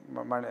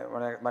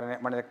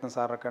മണിരത്നം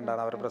സാറൊക്കെ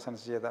ഉണ്ടായിരുന്നു. അവരെ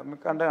പ്രസൻസ് ചെയ്ത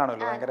കണ്ടു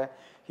കാണുമല്ലോ, ഭയങ്കര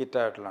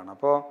ഹിറ്റായിട്ടുള്ളതാണ്.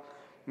 അപ്പോൾ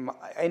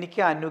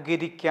എനിക്ക്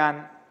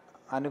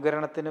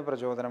അനുകരണത്തിന്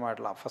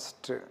പ്രചോദനമായിട്ടുള്ള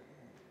ഫസ്റ്റ്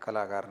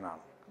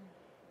കലാകാരനാണ്,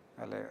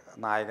 അല്ലെ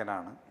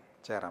നായകനാണ്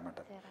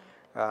ജയറാമേട്ടൻ.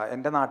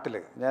 എൻ്റെ നാട്ടിൽ,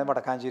 ഞാൻ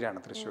വടക്കാഞ്ചേരിയാണ്,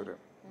 തൃശ്ശൂർ.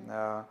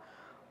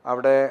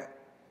 അവിടെ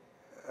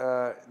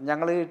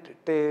ഞങ്ങൾ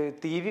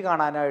TV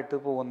കാണാനായിട്ട്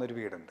പോകുന്നൊരു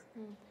വീടുണ്ട്.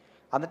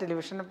 അന്ന്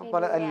ടെലിവിഷൻ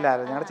പല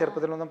ഇല്ലാതെ, ഞങ്ങളുടെ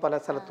ചെറുപ്പത്തിലൊന്നും പല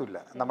സ്ഥലത്തും ഇല്ല,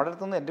 നമ്മുടെ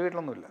അടുത്തൊന്നും, എൻ്റെ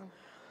വീട്ടിലൊന്നുമില്ല.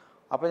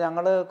 അപ്പോൾ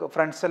ഞങ്ങൾ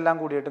ഫ്രണ്ട്സ് എല്ലാം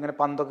കൂടിയിട്ട് ഇങ്ങനെ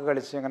പന്തൊക്കെ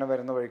കളിച്ച് ഇങ്ങനെ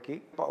വരുന്ന വഴിക്ക്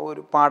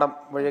ഒരു പാടം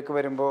വഴിയൊക്കെ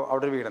വരുമ്പോൾ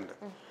അവിടെ ഒരു വീടുണ്ട്.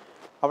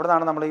 അവിടെ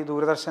നിന്നാണ് നമ്മൾ ഈ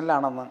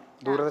ദൂരദർശനിലാണെന്ന്,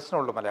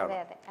 ദൂരദർശനമുള്ളൂ മലയാളം.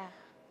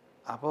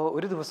 അപ്പോൾ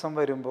ഒരു ദിവസം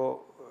വരുമ്പോൾ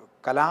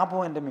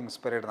കലാഭവൻ്റെ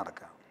മിംസ് പരേഡ്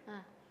നടക്കുക,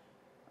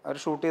 അവർ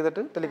ഷൂട്ട്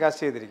ചെയ്തിട്ട്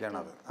ടെലികാസ്റ്റ് ചെയ്തിരിക്കുകയാണ്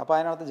അത്. അപ്പോൾ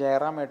അതിനകത്ത്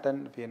ജയറാമേട്ടൻ,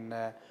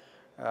 പിന്നെ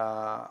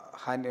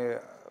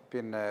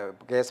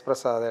KS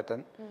പ്രസാദേട്ടൻ,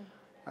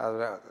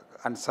 അത്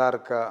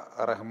അൻസാർക്ക,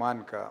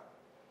 റഹ്മാൻക്ക,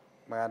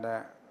 പിന്നെ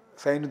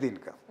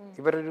സൈനുദ്ദീൻക്ക,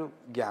 ഇവരൊരു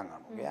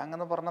ഗ്യാങ്ങാണ്. ഗ്യാങ്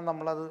എന്ന് പറഞ്ഞാൽ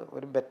നമ്മളത്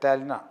ഒരു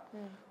ബറ്റാലിയനാണ്,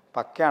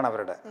 പക്കയാണ്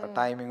അവരുടെ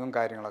ടൈമിങ്ങും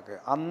കാര്യങ്ങളൊക്കെ.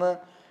 അന്ന്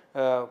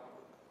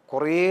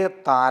കുറേ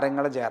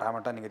താരങ്ങൾ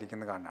ജയറാമേട്ടൻ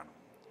അനുകരിക്കുന്നത് കാണാനാണ്.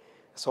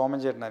 സോമൻ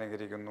ചേട്ടൻ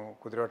അനുകരിക്കുന്നു,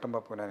 കുതിരവട്ടം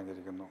പപ്പുവിനെ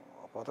അനുകരിക്കുന്നു.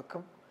 അപ്പോൾ അതൊക്കെ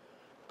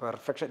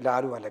പെർഫെക്ഷൻ.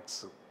 ലാലു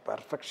അലക്സ്,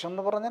 പെർഫെക്ഷൻ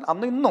എന്ന് പറഞ്ഞാൽ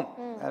അന്ന് ഇന്നും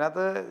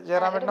അതിനകത്ത്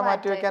ജയറാമേട്ടനെ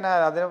മാറ്റി വെക്കാൻ,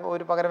 അതിന്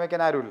ഒരു പകരം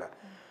വെക്കാൻ ആരുമില്ല.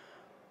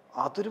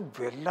 അതൊരു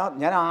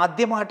ഞാൻ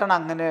ആദ്യമായിട്ടാണ്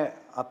അങ്ങനെ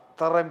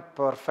അത്രയും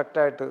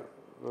പെർഫെക്റ്റായിട്ട്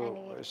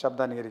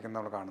ശബ്ദം അനുകരിക്കുന്ന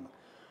നമ്മൾ കാണുന്നത്.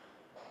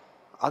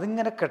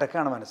 അതിങ്ങനെ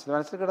കിടക്കുകയാണ്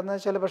മനസ്സിൽ കിടന്നത്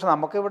വെച്ചാൽ. പക്ഷെ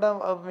നമുക്കിവിടെ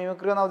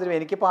മിമിക്രി ഒന്നും അവതരിപ്പിക്കും.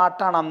 എനിക്ക്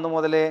പാട്ടാണ് അന്ന്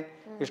മുതലേ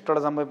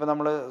ഇഷ്ടമുള്ള സംഭവം. ഇപ്പം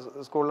നമ്മൾ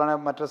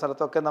സ്കൂളിലാണെങ്കിൽ മറ്റൊരു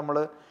സ്ഥലത്തൊക്കെ നമ്മൾ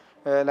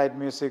ലൈറ്റ്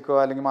മ്യൂസിക്കോ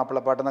അല്ലെങ്കിൽ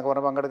മാപ്പിളപ്പാട്ട് എന്നൊക്കെ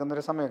പറഞ്ഞ് പങ്കെടുക്കുന്ന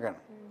ഒരു സമയമൊക്കെയാണ്.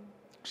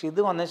 പക്ഷെ ഇത്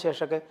വന്നതിന്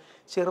ശേഷമൊക്കെ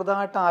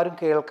ചെറുതായിട്ട് ആരും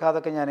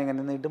കേൾക്കാതൊക്കെ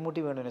ഞാനിങ്ങനെ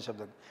നെടുമുടി വേണു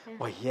ശബ്ദം,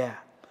 വയ്യ,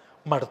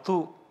 മടുത്തു,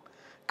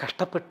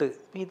 കഷ്ടപ്പെട്ട്.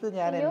 ഇത്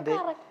ഞാൻ എൻ്റെ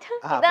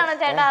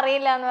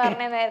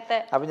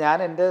അപ്പം ഞാൻ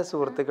എൻ്റെ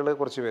സുഹൃത്തുക്കൾ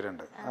കുറച്ച്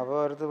പേരുണ്ട്. അപ്പോൾ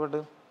അവരടുത്ത്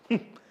പോയിട്ട്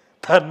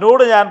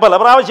തന്നോട് ഞാൻ പല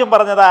പ്രാവശ്യം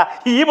പറഞ്ഞതാ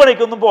ഈ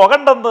പണിക്കൊന്നും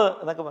പോകണ്ടെന്ന്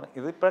എന്നൊക്കെ പറഞ്ഞു.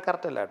 ഇത് ഇപ്പോഴും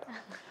കറക്റ്റ് അല്ല കേട്ടോ.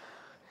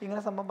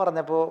 ഇങ്ങനെ സംഭവം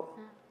പറഞ്ഞപ്പോൾ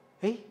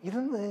ഇത്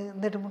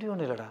നെടുമുടി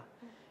കൊണ്ടില്ലടാ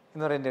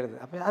എന്ന് പറയാം എൻ്റെ അടുത്ത്.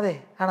 അപ്പം അതെ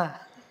ആണാ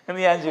എന്ന്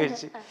ഞാൻ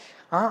ചോദിച്ചു.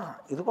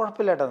 ഇത്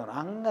കുഴപ്പമില്ല കേട്ടോ.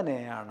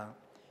 അങ്ങനെയാണ്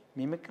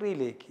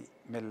മിമിക്രിയിലേക്ക്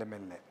മെല്ലെ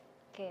മെല്ലെ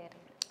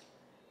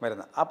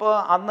വരുന്നത്. അപ്പോൾ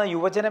അന്ന്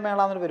യുവജനമേള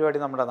എന്നൊരു പരിപാടി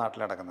നമ്മുടെ നാട്ടിൽ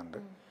നടക്കുന്നുണ്ട്.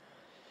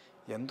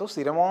 എന്തോ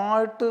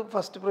സ്ഥിരമായിട്ട്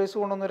ഫസ്റ്റ് പ്രൈസ്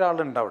കൊണ്ടുവന്ന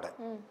ഒരാളുണ്ട് അവിടെ.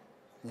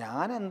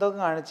 ഞാൻ എന്തോ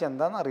കാണിച്ച്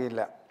എന്താണെന്ന്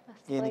അറിയില്ല,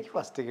 എനിക്ക്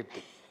ഫസ്റ്റ്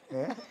കിട്ടി.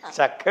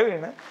 ചക്ക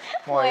വീണ്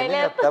മുയലിൽ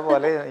എത്ത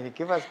പോലെ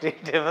എനിക്ക് ഫസ്റ്റ്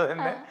കിട്ടിയപ്പോൾ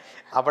തന്നെ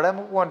അവിടെ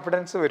നമുക്ക്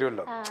കോൺഫിഡൻസ്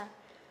വരുമല്ലോ.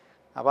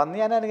 അപ്പം അന്ന്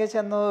ഞാൻ അനുകരിച്ച്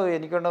അന്ന്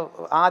എനിക്കൊണ്ട്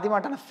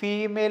ആദ്യമായിട്ടാണ്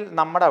ഫീമെയിൽ,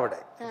 നമ്മുടെ അവിടെ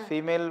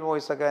ഫീമെയിൽ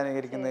വോയിസൊക്കെ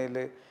അനുകരിക്കുന്നതിൽ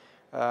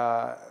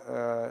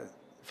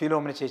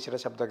ഫിലോമിന ചേച്ചിയുടെ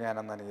ശബ്ദമൊക്കെ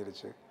ഞാനന്ന്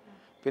അനുകരിച്ച്.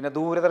 പിന്നെ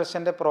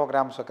ദൂരദർശൻ്റെ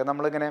പ്രോഗ്രാംസൊക്കെ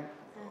നമ്മളിങ്ങനെ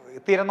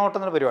തിരനോട്ടം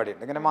എന്നൊരു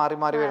പരിപാടിയുണ്ട്, ഇങ്ങനെ മാറി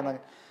മാറി വരുന്ന.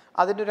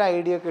 അതിൻ്റെ ഒരു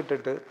ഐഡിയ ഒക്കെ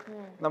ഇട്ടിട്ട്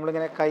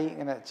നമ്മളിങ്ങനെ കൈ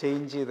ഇങ്ങനെ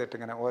ചേഞ്ച് ചെയ്തിട്ട്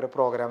ഇങ്ങനെ ഓരോ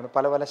പ്രോഗ്രാമിന്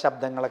പല പല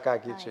ശബ്ദങ്ങളൊക്കെ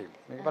ആക്കി ചെയ്യും.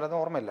 എനിക്ക് പറയുന്നത്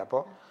ഓർമ്മയില്ല.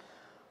 അപ്പോൾ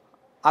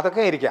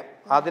അതൊക്കെ ആയിരിക്കാം.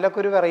 അതിലൊക്കെ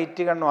ഒരു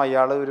വെറൈറ്റി കണ്ടു,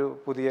 അയാൾ ഒരു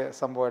പുതിയ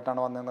സംഭവമായിട്ടാണ്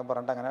വന്നതെന്ന്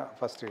പറഞ്ഞിട്ട് അങ്ങനെ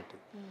ഫസ്റ്റ് കിട്ടി.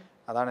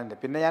 അതാണ് എൻ്റെ.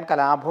 പിന്നെ ഞാൻ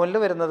കലാഭവനിൽ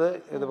വരുന്നത്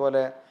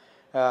ഇതുപോലെ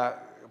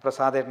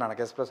പ്രസാദേട്ടനാണ്.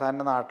 കെ എസ്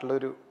പ്രസാദിൻ്റെ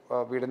നാട്ടിലൊരു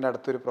വീടിൻ്റെ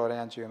അടുത്തൊരു പ്രോഗ്രാം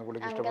ഞാൻ ചെയ്യുന്നു.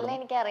 പുള്ളിക്ക് ഇഷ്ടപ്പെടുന്നു.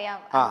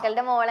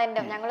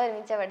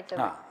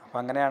 അപ്പം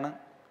അങ്ങനെയാണ്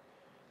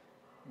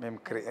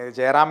മിമിക്രി.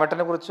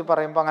 ജയറാമേട്ടനെ കുറിച്ച്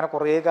പറയുമ്പോൾ അങ്ങനെ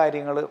കുറേ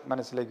കാര്യങ്ങൾ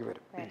മനസ്സിലേക്ക്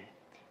വരും.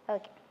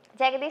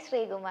 ജഗദീഷ്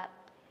ശ്രീകുമാർ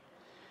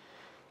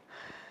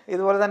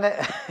ഇതുപോലെ തന്നെ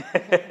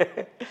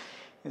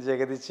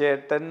ജഗദീഷ്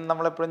ചേട്ടൻ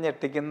നമ്മളെപ്പോഴും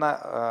ഞെട്ടിക്കുന്ന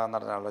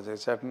നടനാണല്ലോ.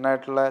 ജഗദീഷ്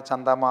ചേട്ടനായിട്ടുള്ള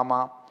ചന്ദമാമ,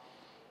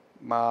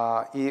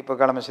 ഈ ഇപ്പോൾ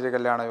കളമശ്ശേരി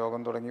കല്യാണ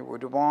യോഗം തുടങ്ങി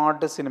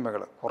ഒരുപാട്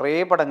സിനിമകൾ, കുറേ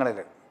പടങ്ങളിൽ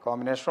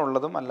കോമ്പിനേഷൻ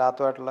ഉള്ളതും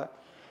അല്ലാത്തതായിട്ടുള്ള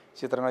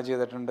ചിത്രങ്ങൾ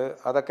ചെയ്തിട്ടുണ്ട്.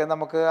 അതൊക്കെ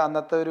നമുക്ക്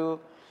അന്നത്തെ ഒരു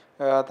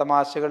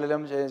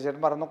തമാശകളിലും ചേട്ടൻ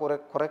പറഞ്ഞ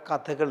കുറേ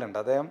കഥകളുണ്ട്.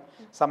 അദ്ദേഹം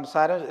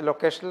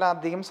ലൊക്കേഷനിൽ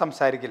അധികം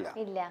സംസാരിക്കില്ല,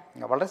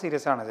 വളരെ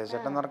സീരിയസ് ആണ്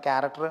ചേട്ടൻ എന്ന് പറഞ്ഞ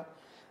ക്യാരക്ടർ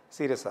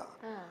സീരിയസാണ്.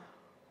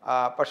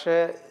 പക്ഷേ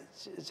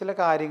ചില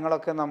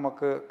കാര്യങ്ങളൊക്കെ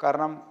നമുക്ക്,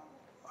 കാരണം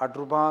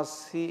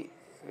അടൂർബാസി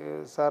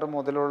സാർ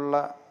മുതലുള്ള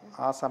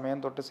ആ സമയം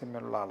തൊട്ട്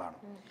സിനിമയിലുള്ള ആളാണ്.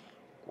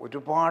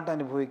 ഒരുപാട്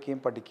അനുഭവിക്കുകയും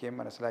പഠിക്കുകയും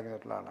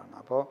മനസ്സിലാക്കിയിട്ടുള്ള ആളാണ്.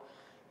 അപ്പോൾ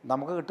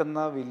നമുക്ക് കിട്ടുന്ന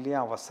വലിയ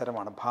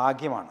അവസരമാണ്,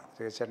 ഭാഗ്യമാണ്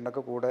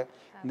ചേട്ടൻ്റെയൊക്കെ കൂടെ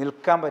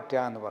നിൽക്കാൻ പറ്റുക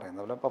എന്ന്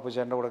പറയുന്നത്. അതുപോലെ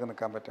പപ്പുചേട്ടൻ്റെ കൂടെ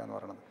നിൽക്കാൻ പറ്റുക എന്ന്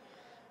പറയുന്നത്.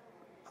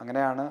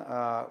 അങ്ങനെയാണ്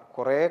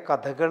കുറേ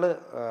കഥകൾ,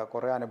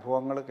 കുറേ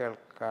അനുഭവങ്ങൾ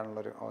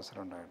കേൾക്കാനുള്ളൊരു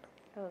അവസരം ഉണ്ടായിട്ടുണ്ട്.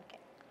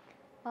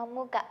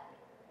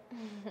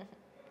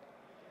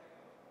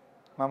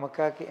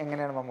 മമ്മൂക്കാക്ക്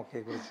എങ്ങനെയാണ്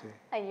മമ്മൂക്കയെ കുറിച്ച്?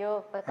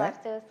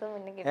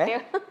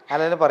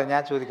 അല്ലല്ലോ പറ,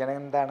 ഞാൻ ചോദിക്കണേ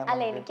എന്താണ്?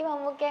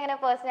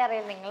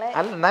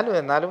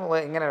 എന്നാലും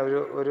എങ്ങനെയാണ്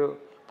ഒരു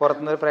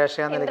പുറത്തുനിന്ന്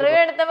പ്രേക്ഷക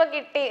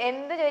കിട്ടി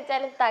എന്ത്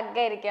ചോദിച്ചാലും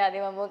തഗ്ഗായിരിക്കും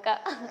ആദ്യം മമ്മൂക്ക.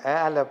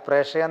 അല്ല,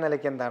 പ്രേക്ഷക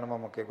നിലയ്ക്ക് എന്താണ്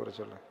മമ്മൂക്കയെ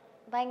കുറിച്ചുള്ള?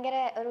 ഭയങ്കര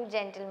ഒരു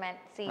ജെന്റിൽമാൻ,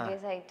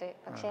 സീരിയസ് ആയിട്ട്,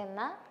 പക്ഷെ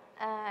എന്നാ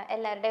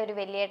എല്ലാവരുടെയും ഒരു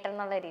വലിയേട്ടൻ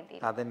എന്നുള്ള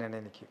രീതിയിൽ. അതന്നെയാണ്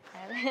എനിക്ക്.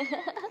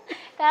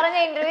 കാരണം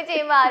ഞാൻ ഇന്റർവ്യൂ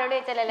ചെയ്യുമ്പോൾ ആരോട്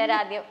ചോദിച്ചാൽ എല്ലാവരും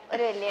ആദ്യം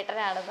ഒരു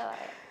വലിയേട്ടനാണെന്ന്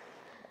പറയാം.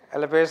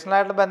 അല്ല,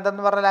 പേഴ്സണലായിട്ടുള്ള ബന്ധം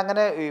എന്ന് പറഞ്ഞാൽ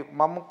അങ്ങനെ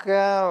നമുക്ക്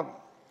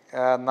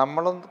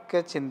നമ്മളൊക്കെ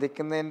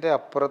ചിന്തിക്കുന്നതിൻ്റെ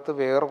അപ്പുറത്ത്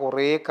വേറെ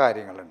കുറേ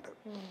കാര്യങ്ങളുണ്ട്.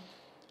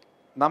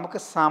 നമുക്ക്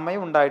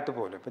സമയം ഉണ്ടായിട്ട്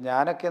പോലും, ഇപ്പം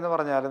ഞാനൊക്കെ എന്ന്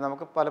പറഞ്ഞാൽ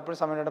നമുക്ക് പലപ്പോഴും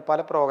സമയമുണ്ട്, പല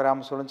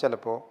പ്രോഗ്രാംസുകളും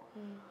ചിലപ്പോൾ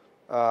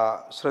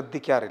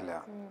ശ്രദ്ധിക്കാറില്ല,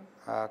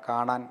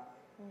 കാണാൻ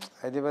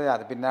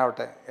അത് പിന്നെ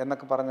ആവട്ടെ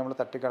എന്നൊക്കെ പറഞ്ഞ് നമ്മൾ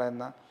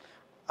തട്ടിക്കളയുന്ന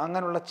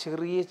അങ്ങനെയുള്ള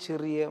ചെറിയ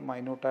ചെറിയ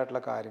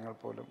മൈന്യൂട്ടായിട്ടുള്ള കാര്യങ്ങൾ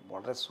പോലും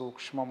വളരെ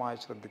സൂക്ഷ്മമായി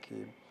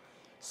ശ്രദ്ധിക്കുകയും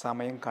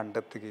സമയം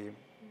കണ്ടെത്തുകയും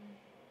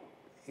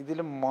ഇതിൽ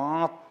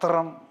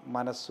മാത്രം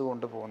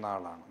മനസ്സുകൊണ്ട് പോകുന്ന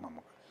ആളാണ്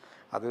നമുക്ക്.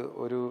 അത്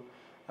ഒരു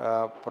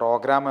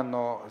പ്രോഗ്രാം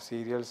എന്നോ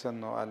സീരിയൽസ്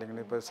എന്നോ അല്ലെങ്കിൽ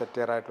ഇപ്പോൾ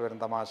സെറ്ററായിട്ട്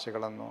വരുന്ന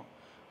തമാശകളെന്നോ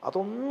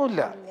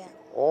അതൊന്നുമില്ല.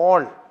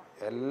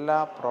 എല്ലാ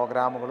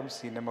പ്രോഗ്രാമുകളും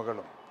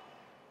സിനിമകളും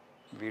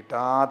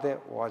വിടാതെ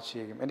വാച്ച്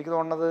ചെയ്യും. എനിക്ക്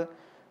തോന്നുന്നത്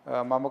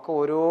നമുക്ക്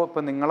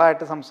ഇപ്പം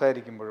നിങ്ങളായിട്ട്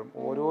സംസാരിക്കുമ്പോഴും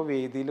ഓരോ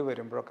വേദിയിൽ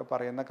വരുമ്പോഴൊക്കെ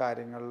പറയുന്ന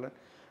കാര്യങ്ങളിൽ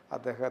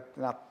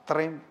അദ്ദേഹത്തിന്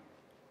അത്രയും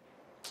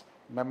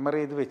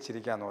മെമ്മറി ചെയ്ത്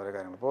വെച്ചിരിക്കുകയെന്ന് ഓരോ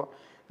കാര്യങ്ങൾ. ഇപ്പോൾ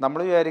നമ്മൾ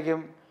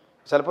വിചാരിക്കും,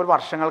 ചിലപ്പോൾ ഒരു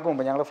വർഷങ്ങൾക്ക്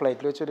മുമ്പ് ഞങ്ങൾ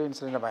ഫ്ലൈറ്റിൽ വെച്ചൊരു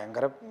ഇൻസിഡൻറ്റ്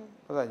ഭയങ്കര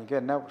എനിക്ക്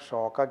എന്നെ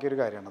ഷോക്കാക്കിയൊരു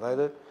കാര്യമാണ്.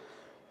 അതായത്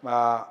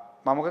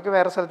നമുക്കൊക്കെ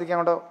വേറെ സ്ഥലത്തേക്ക്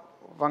അങ്ങോട്ട്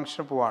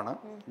ഫംഗ്ഷന് പോവാണ്,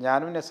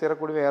 ഞാനും നസീറെ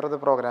കൂടി വേറൊരു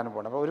പ്രോഗ്രാമിന്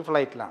പോകണം. അപ്പോൾ ഒരു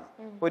ഫ്ലൈറ്റിലാണ്,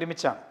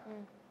 ഒരുമിച്ചാണ്.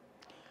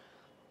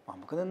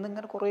 നമുക്ക് നിന്ന്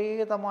ഇങ്ങനെ കുറേ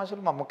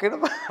തമാശകൾ നമുക്കിടെ.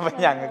 അപ്പം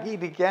ഞങ്ങൾക്ക്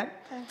ഇരിക്കാൻ,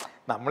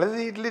 നമ്മൾ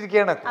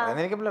വീട്ടിലിരിക്കുകയാണ്,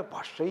 എനിക്ക്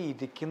പക്ഷേ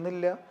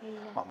ഇരിക്കുന്നില്ല.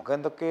 നമുക്ക്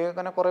എന്തൊക്കെയോ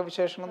ഇങ്ങനെ കുറേ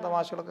വിശേഷങ്ങളും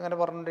തമാശകളൊക്കെ ഇങ്ങനെ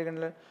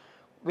പറഞ്ഞിട്ടുണ്ടെങ്കിൽ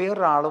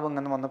വേറൊരാളും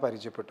ഇങ്ങനെ വന്ന്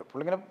പരിചയപ്പെട്ടു.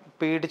 പുള്ളിങ്ങനെ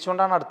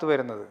പേടിച്ചുകൊണ്ടാണ് അടുത്ത്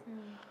വരുന്നത്.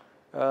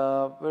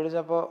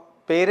 പേടിച്ചപ്പോൾ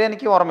പേര്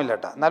എനിക്ക് ഓർമ്മയില്ല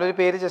കേട്ടോ, എന്നാലും ഒരു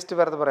പേര് ജസ്റ്റ്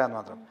വെറുതെ പറയാമെന്ന്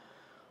മാത്രം.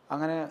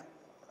 അങ്ങനെ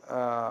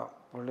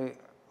പുള്ളി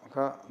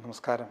ഒക്കെ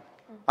നമസ്കാരം.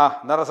 ആ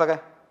എന്താ റസൊക്കെ?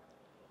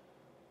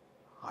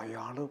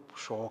 അയാൾ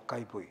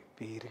ഷോക്കായി പോയി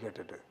പേര്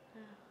കേട്ടിട്ട്.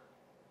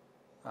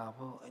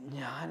 അപ്പോൾ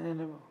ഞാൻ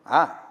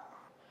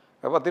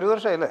 10-20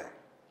 വർഷമായില്ലേ?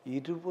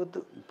 20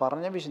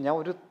 പറഞ്ഞ വിഷയം ഞാൻ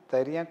ഒരു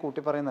തരി ഞാൻ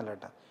കൂട്ടി പറയുന്നല്ല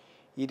കേട്ടോ.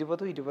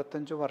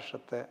 20-25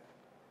 വർഷത്തെ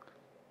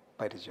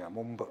പരിചയം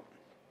മുമ്പ്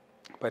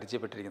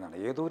പരിചയപ്പെട്ടിരിക്കുന്നതാണ്.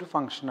 ഏതോ ഒരു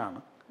ഫങ്ഷനാണ്,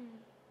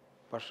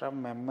 പക്ഷെ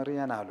മെമ്മറി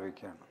ഞാൻ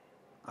ആലോചിക്കുകയാണ്.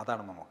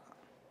 അതാണ് നമുക്ക്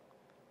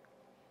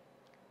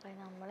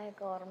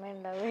നമ്മളെയൊക്കെ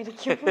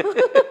ഓർമ്മയുണ്ടാവുമായിരിക്കും.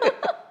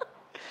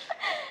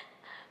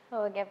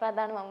 ഓക്കെ, അപ്പോൾ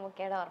അതാണ്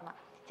മമ്മൂക്കയുടെ ഓർമ്മ.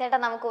 ചേട്ടാ,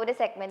 നമുക്ക് ഒരു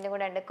സെഗ്മെന്റ്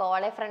കൂടെ ഉണ്ട്,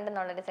 കോളേ ഫ്രണ്ട്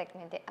എന്നുള്ളൊരു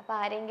സെഗ്മെന്റ്. അപ്പോൾ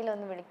ആരെങ്കിലും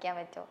ഒന്ന് വിളിക്കാൻ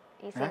പറ്റുമോ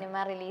ഈ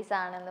സിനിമ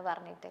റിലീസാണെന്ന്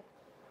പറഞ്ഞിട്ട്?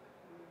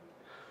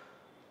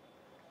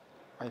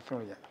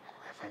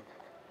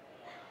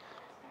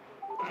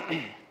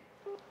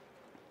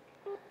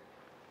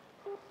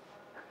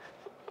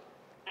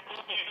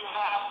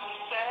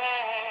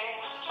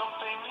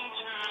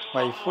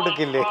 വൈഫ്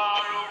എടുക്കില്ലേ?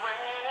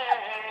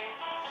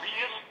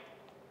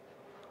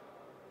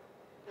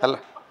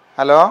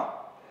 ഹലോ,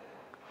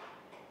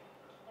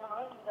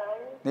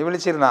 നീ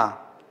വിളിച്ചിരുന്നാ?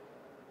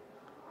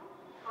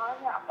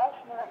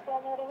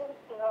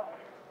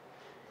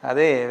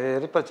 അതെ,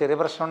 ചെറിയ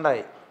പ്രശ്നം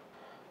ഉണ്ടായി.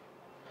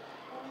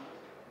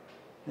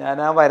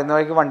 ഞാൻ ആ വരുന്ന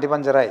വഴിക്ക് വണ്ടി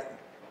പഞ്ചറായി.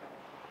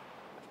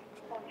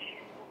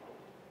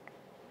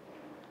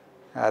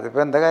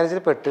 അതിപ്പോൾ എന്താ കാര്യം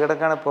വെച്ചാൽ പെട്ട്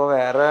കിടക്കാണ്. ഇപ്പോൾ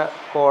വേറെ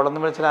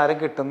കോളൊന്നും വിളിച്ചാൽ ആരും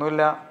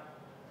കിട്ടുന്നുമില്ല.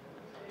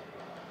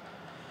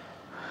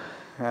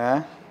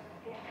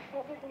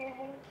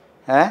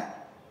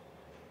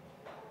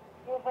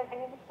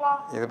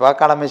 ഇതിപ്പോൾ ആ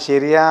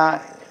കളമശ്ശേരി ആ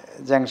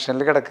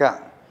ജംഗ്ഷനിൽ കിടക്കുക.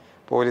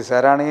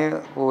 പോലീസുകാരാണെങ്കിൽ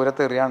പൂരെ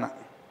തെറിയാണ്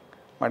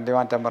വണ്ടി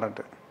മാറ്റാൻ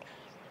പറഞ്ഞിട്ട്.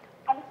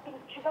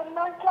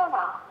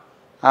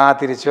 ആ,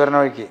 തിരിച്ചു വരണ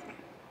വഴിക്ക്.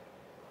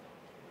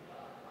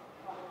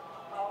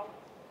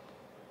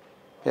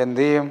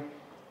 എന്ത് ചെയ്യും?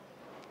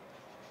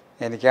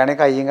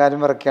 എനിക്കാണെങ്കിൽ കയ്യും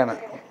കാലും വിറയ്ക്കാണ്,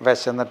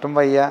 വിശന്നിട്ടും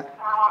വയ്യ.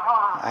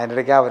 അതിൻ്റെ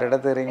ഇടയ്ക്ക് അവരുടെ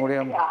തെറിയും കൂടി.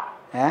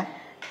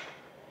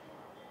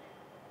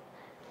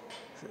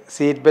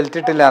 സീറ്റ് ബെൽറ്റ്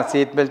ഇട്ടില്ല,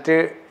 സീറ്റ് ബെൽറ്റ്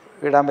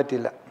ഇടാൻ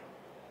പറ്റില്ല.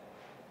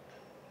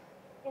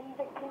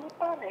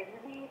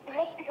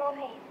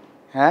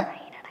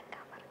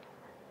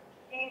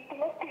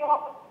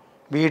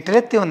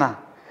 വീട്ടിലെത്തിയോന്നാ?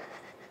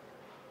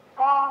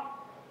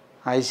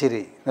 അത്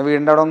ശരി. എന്നാ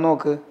വീടിൻ്റെ അവിടെ ഒന്ന്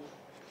നോക്ക്,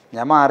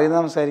 ഞാൻ മാറിയെന്ന്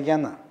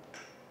സംസാരിക്കാന്ന്.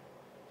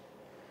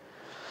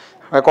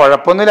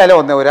 കുഴപ്പമൊന്നുമില്ല.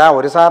 അല്ലേ,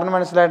 ഒരു സാറിന്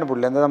മനസ്സിലായിട്ട്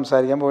പുള്ളി എന്താ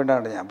സംസാരിക്കാൻ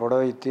പോയിട്ടാണ്. ഞാൻ ഇപ്പോൾ ഇവിടെ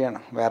വെയിറ്റ്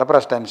ചെയ്യണം. വേറെ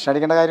ടെൻഷൻ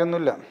അടിക്കേണ്ട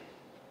കാര്യമൊന്നുമില്ല.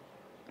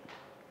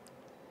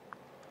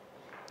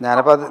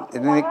 ഞാനപ്പോൾ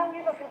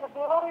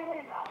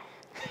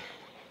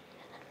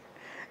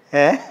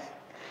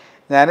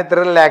ഞാൻ ഇത്ര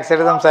റിലാക്സ്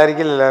ആയിട്ട്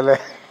സംസാരിക്കില്ലല്ലോ അല്ലേ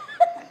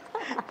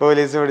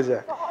പോലീസ് പിടിച്ച?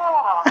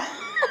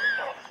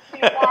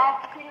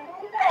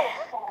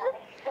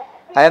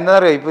 അതെന്താ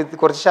പറയുക, ഇപ്പം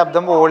കുറച്ച്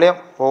ശബ്ദം വോളിയം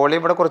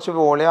ഇവിടെ കുറച്ച്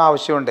വോളിയം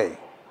ആവശ്യമുണ്ടേ.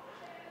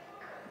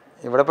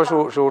 ഇവിടെ ഇപ്പോൾ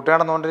ഷൂട്ട്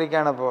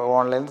നടന്നുകൊണ്ടിരിക്കുകയാണ്. ഇപ്പോൾ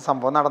ഓൺലൈനിൽ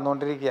സംഭവം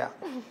നടന്നുകൊണ്ടിരിക്കുക.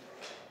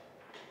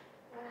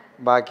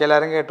 ബാക്കി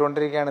എല്ലാവരും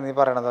കേട്ടുകൊണ്ടിരിക്കുകയാണ് നീ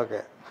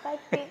പറയണതൊക്കെ.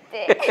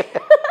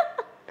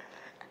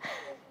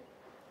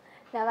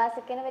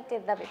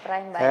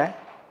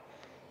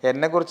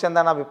 എന്നെ കുറിച്ച്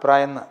എന്താണ്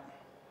അഭിപ്രായം എന്ന്?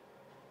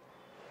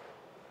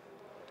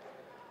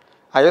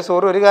 അയ്യോ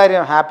സോറി, ഒരു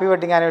കാര്യം, ഹാപ്പി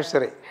വെഡിങ്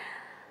ആനിവേഴ്സറി.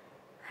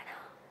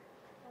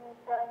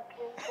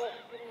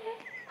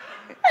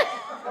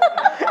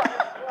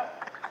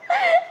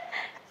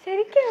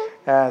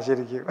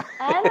 ശരിക്കും.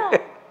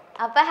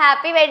 അപ്പൊ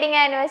ഹാപ്പി വെഡിങ്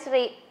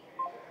ആനിവേഴ്സറി.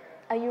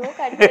 അയ്യോ,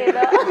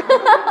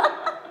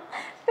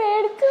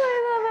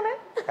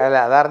 അല്ല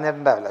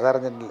അതറിഞ്ഞിട്ടുണ്ടാവില്ല,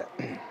 അതറിഞ്ഞിട്ടില്ല.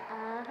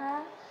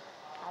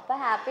 അപ്പൊ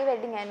happy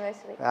wedding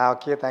anniversary.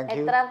 Okay, thank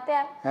you.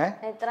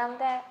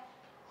 എത്രാമത്തെ?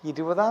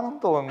 20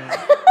 തോന്നുന്നു.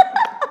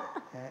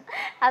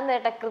 അന്ന്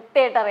കേട്ടാ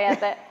കൃത്യമായിട്ട്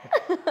അറിയാത്ത.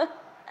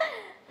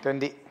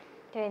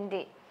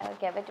 20.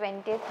 ഓക്കെ, അപ്പൊ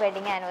 20th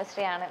വെഡിങ്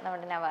ആനിവേഴ്സറി ആണ്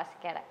നമ്മുടെ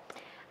നവാസിക്കയുടെ.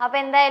 അപ്പൊ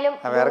എന്തായാലും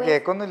വേറെ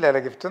കേക്കൊന്നുമില്ല,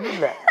 ഗിഫ്റ്റ്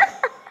ഒന്നുമില്ല.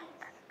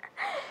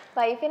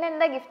 വൈഫിന്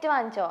എന്താ ഗിഫ്റ്റ്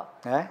വാങ്ങിച്ചോ?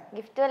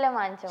 ഗിഫ്റ്റ് വല്ലതും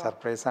വാങ്ങിച്ചോ?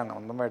 സർപ്രൈസ് ആണ്,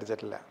 ഒന്നും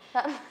മേടിച്ചിട്ടില്ല.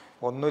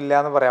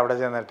 ഒന്നുമില്ലാന്ന് പറയാം അവിടെ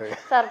ചെന്നിട്ട്.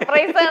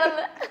 സർപ്രൈസ്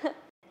ആണെന്ന്.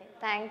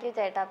 താങ്ക് യു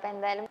ചേട്ടാ. അപ്പൊ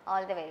എന്തായാലും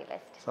ഓൾ ദി വെരി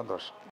ബെസ്റ്റ്. സന്തോഷം.